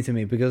funny to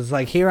me because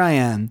like here I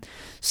am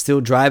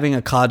still driving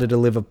a car to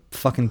deliver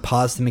fucking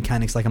parts to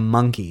mechanics like a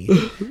monkey,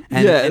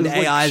 and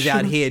AI's like,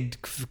 out here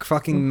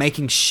fucking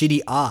making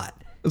shitty art.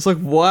 It's like,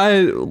 why?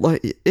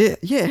 Like,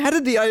 yeah. How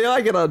did the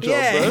AI get our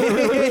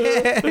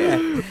job,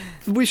 bro?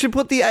 We should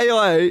put the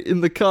AI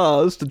in the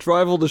cars to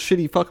drive all the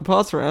shitty fucking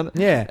parts around.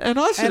 Yeah, and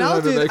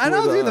I'll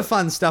do the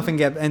fun stuff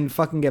and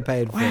fucking get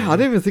paid for it. Wow, I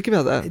didn't even think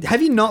about that.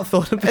 Have you not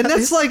thought about? And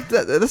that's like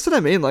that's what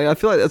I mean. Like, I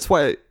feel like that's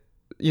why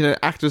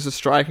actors are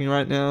striking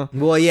right now.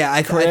 Well, yeah,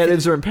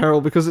 creatives are in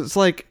peril because it's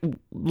like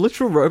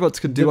literal robots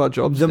could do our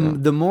jobs.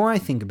 The more I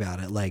think about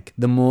it, like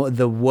the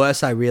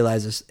worse I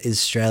realize is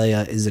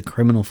Australia is a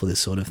criminal for this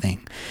sort of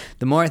thing.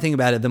 The more I think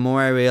about it, the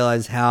more I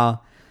realize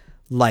how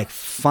like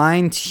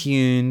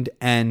fine-tuned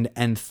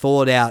and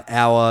thought out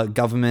our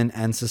government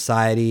and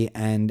society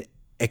and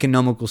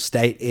economical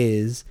state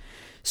is,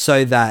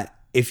 so that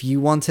if you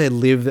want to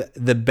live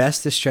the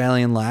best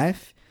Australian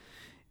life,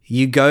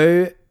 you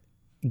go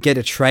get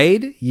a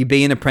trade, you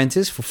be an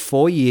apprentice for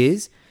 4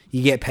 years,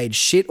 you get paid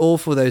shit all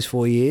for those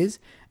 4 years,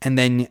 and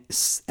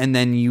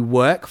then you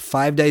work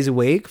 5 days a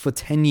week for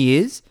 10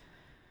 years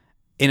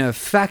in a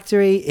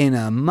factory, in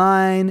a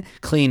mine,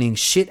 cleaning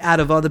shit out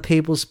of other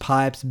people's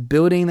pipes,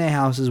 building their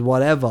houses,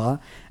 whatever,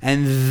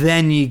 and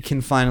then you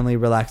can finally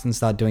relax and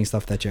start doing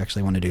stuff that you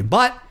actually want to do.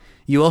 But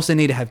you also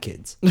need to have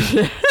kids.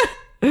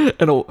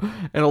 and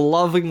a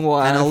loving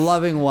wife.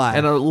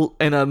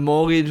 And a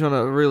mortgage on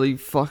a really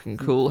fucking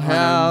cool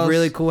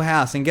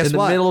house. And guess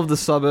what? In the middle of the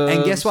suburbs.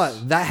 And guess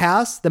what? That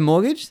house, the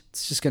mortgage,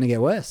 it's just going to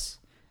get worse.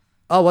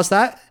 Oh, what's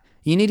that?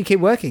 You need to keep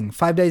working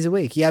 5 days a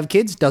week. You have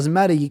kids, doesn't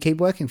matter. You keep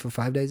working for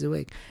 5 days a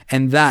week.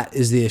 And that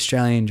is the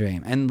Australian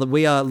dream. And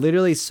we are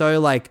literally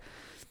so like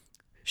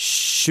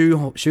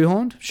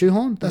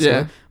shoehorned? That's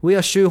right. We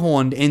are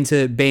shoehorned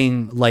into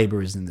being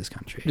laborers in this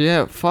country.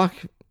 Yeah, fuck.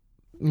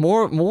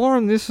 More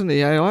on this in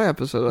the AI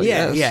episode, I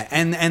guess. Yeah.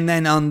 And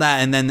then on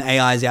that, and then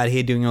AI's out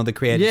here doing all the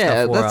creative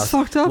stuff for us. Yeah, that's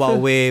fucked up. While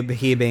we're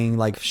here being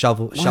like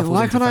shuffled.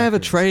 Why can't I have a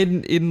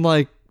trade in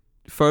like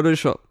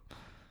Photoshop?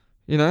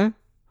 You know?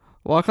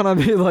 Why can't I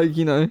be like,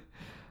 no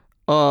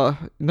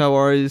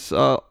worries,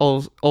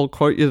 I'll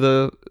quote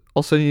you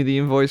I'll send you the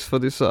invoice for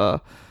this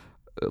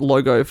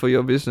logo for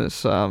your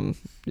business. Here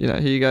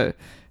you go.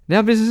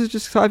 Now businesses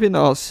just type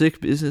in sick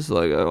business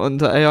logo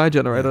onto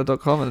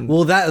AIgenerator.com and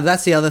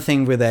that's the other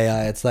thing with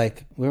AI. It's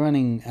like we're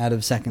running out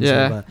of seconds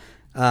here, but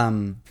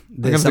I'm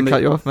going to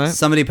cut you off, mate.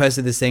 Somebody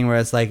posted this thing where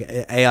it's like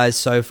AI is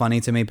so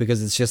funny to me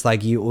because it's just like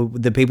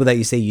the people that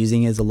you see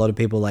using it is a lot of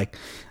people like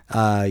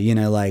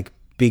like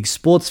big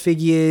sports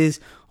figures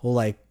or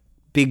like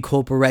big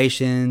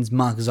corporations,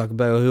 Mark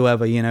Zuckerberg or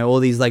whoever, all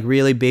these like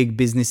really big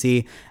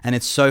businessy, and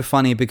it's so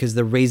funny because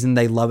the reason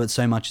they love it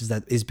so much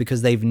is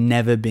because they've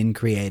never been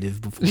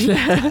creative before.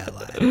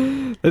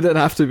 They don't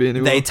have to be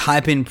anymore. They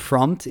type in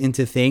prompt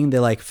into thing,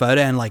 they're like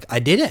photo, and like I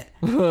did it.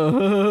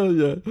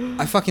 Yeah,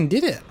 I fucking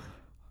did it.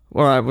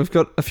 All right, we've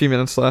got a few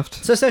minutes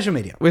left. So social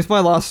media. With my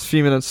last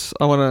few minutes,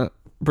 I want to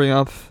bring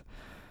up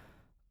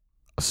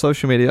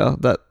social media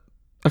that.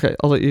 Okay,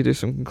 I'll let you do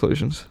some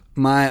conclusions.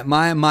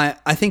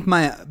 I think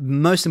my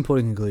most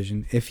important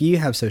conclusion, if you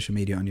have social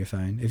media on your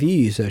phone, if you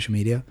use social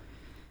media,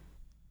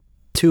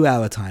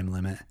 2-hour time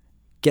limit.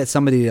 Get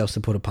somebody else to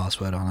put a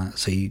password on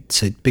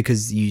it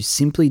because you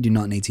simply do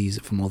not need to use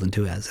it for more than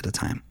 2 hours at a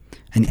time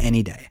and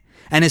any day.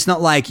 And it's not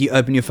like you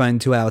open your phone,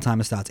 2-hour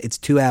timer starts. It's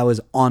 2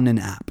 hours on an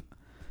app.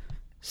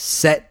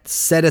 Set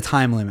a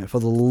time limit for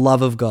the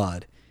love of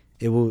God.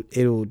 It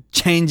will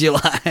change your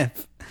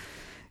life.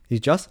 You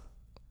just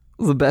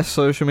the best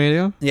social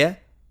media? Yeah.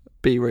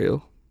 Be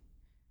real.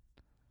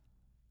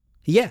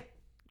 Yeah.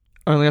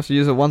 Only have to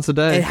use it once a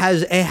day. It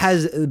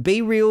has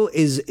Be Real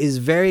is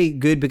very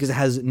good because it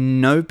has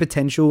no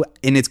potential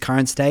in its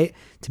current state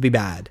to be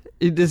bad.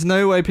 There's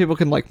no way people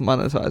can like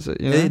monetize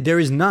it, There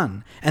is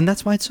none. And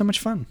that's why it's so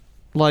much fun.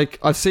 Like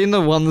I've seen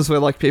the ones where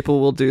like people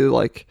will do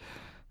like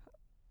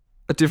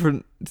a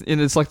different, and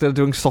it's like they're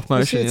doing stop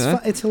motion,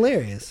 It's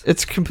hilarious.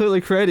 It's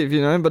completely creative,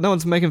 but no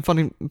one's making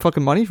fucking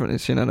money from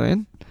this, you know what I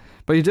mean?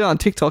 But you do it on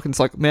TikTok, and it's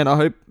like, man, I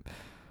hope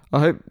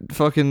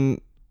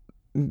fucking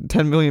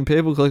 10 million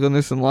people click on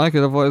this and like it.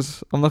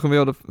 Otherwise, I'm not gonna be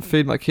able to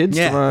feed my kids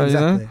tomorrow.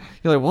 Exactly.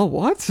 You're like,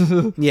 what?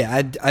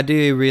 Yeah, I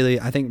do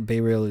really. I think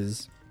Be Real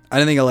is. I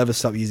don't think I'll ever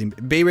stop using.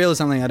 Be Real is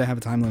something I don't have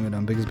a time limit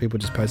on because people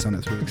just post on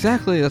it through.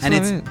 Exactly. That's and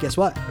what it's I mean. Guess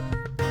what?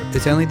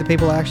 it's only the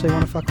people I actually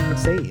want to fucking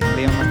see and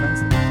be on my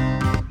friends list.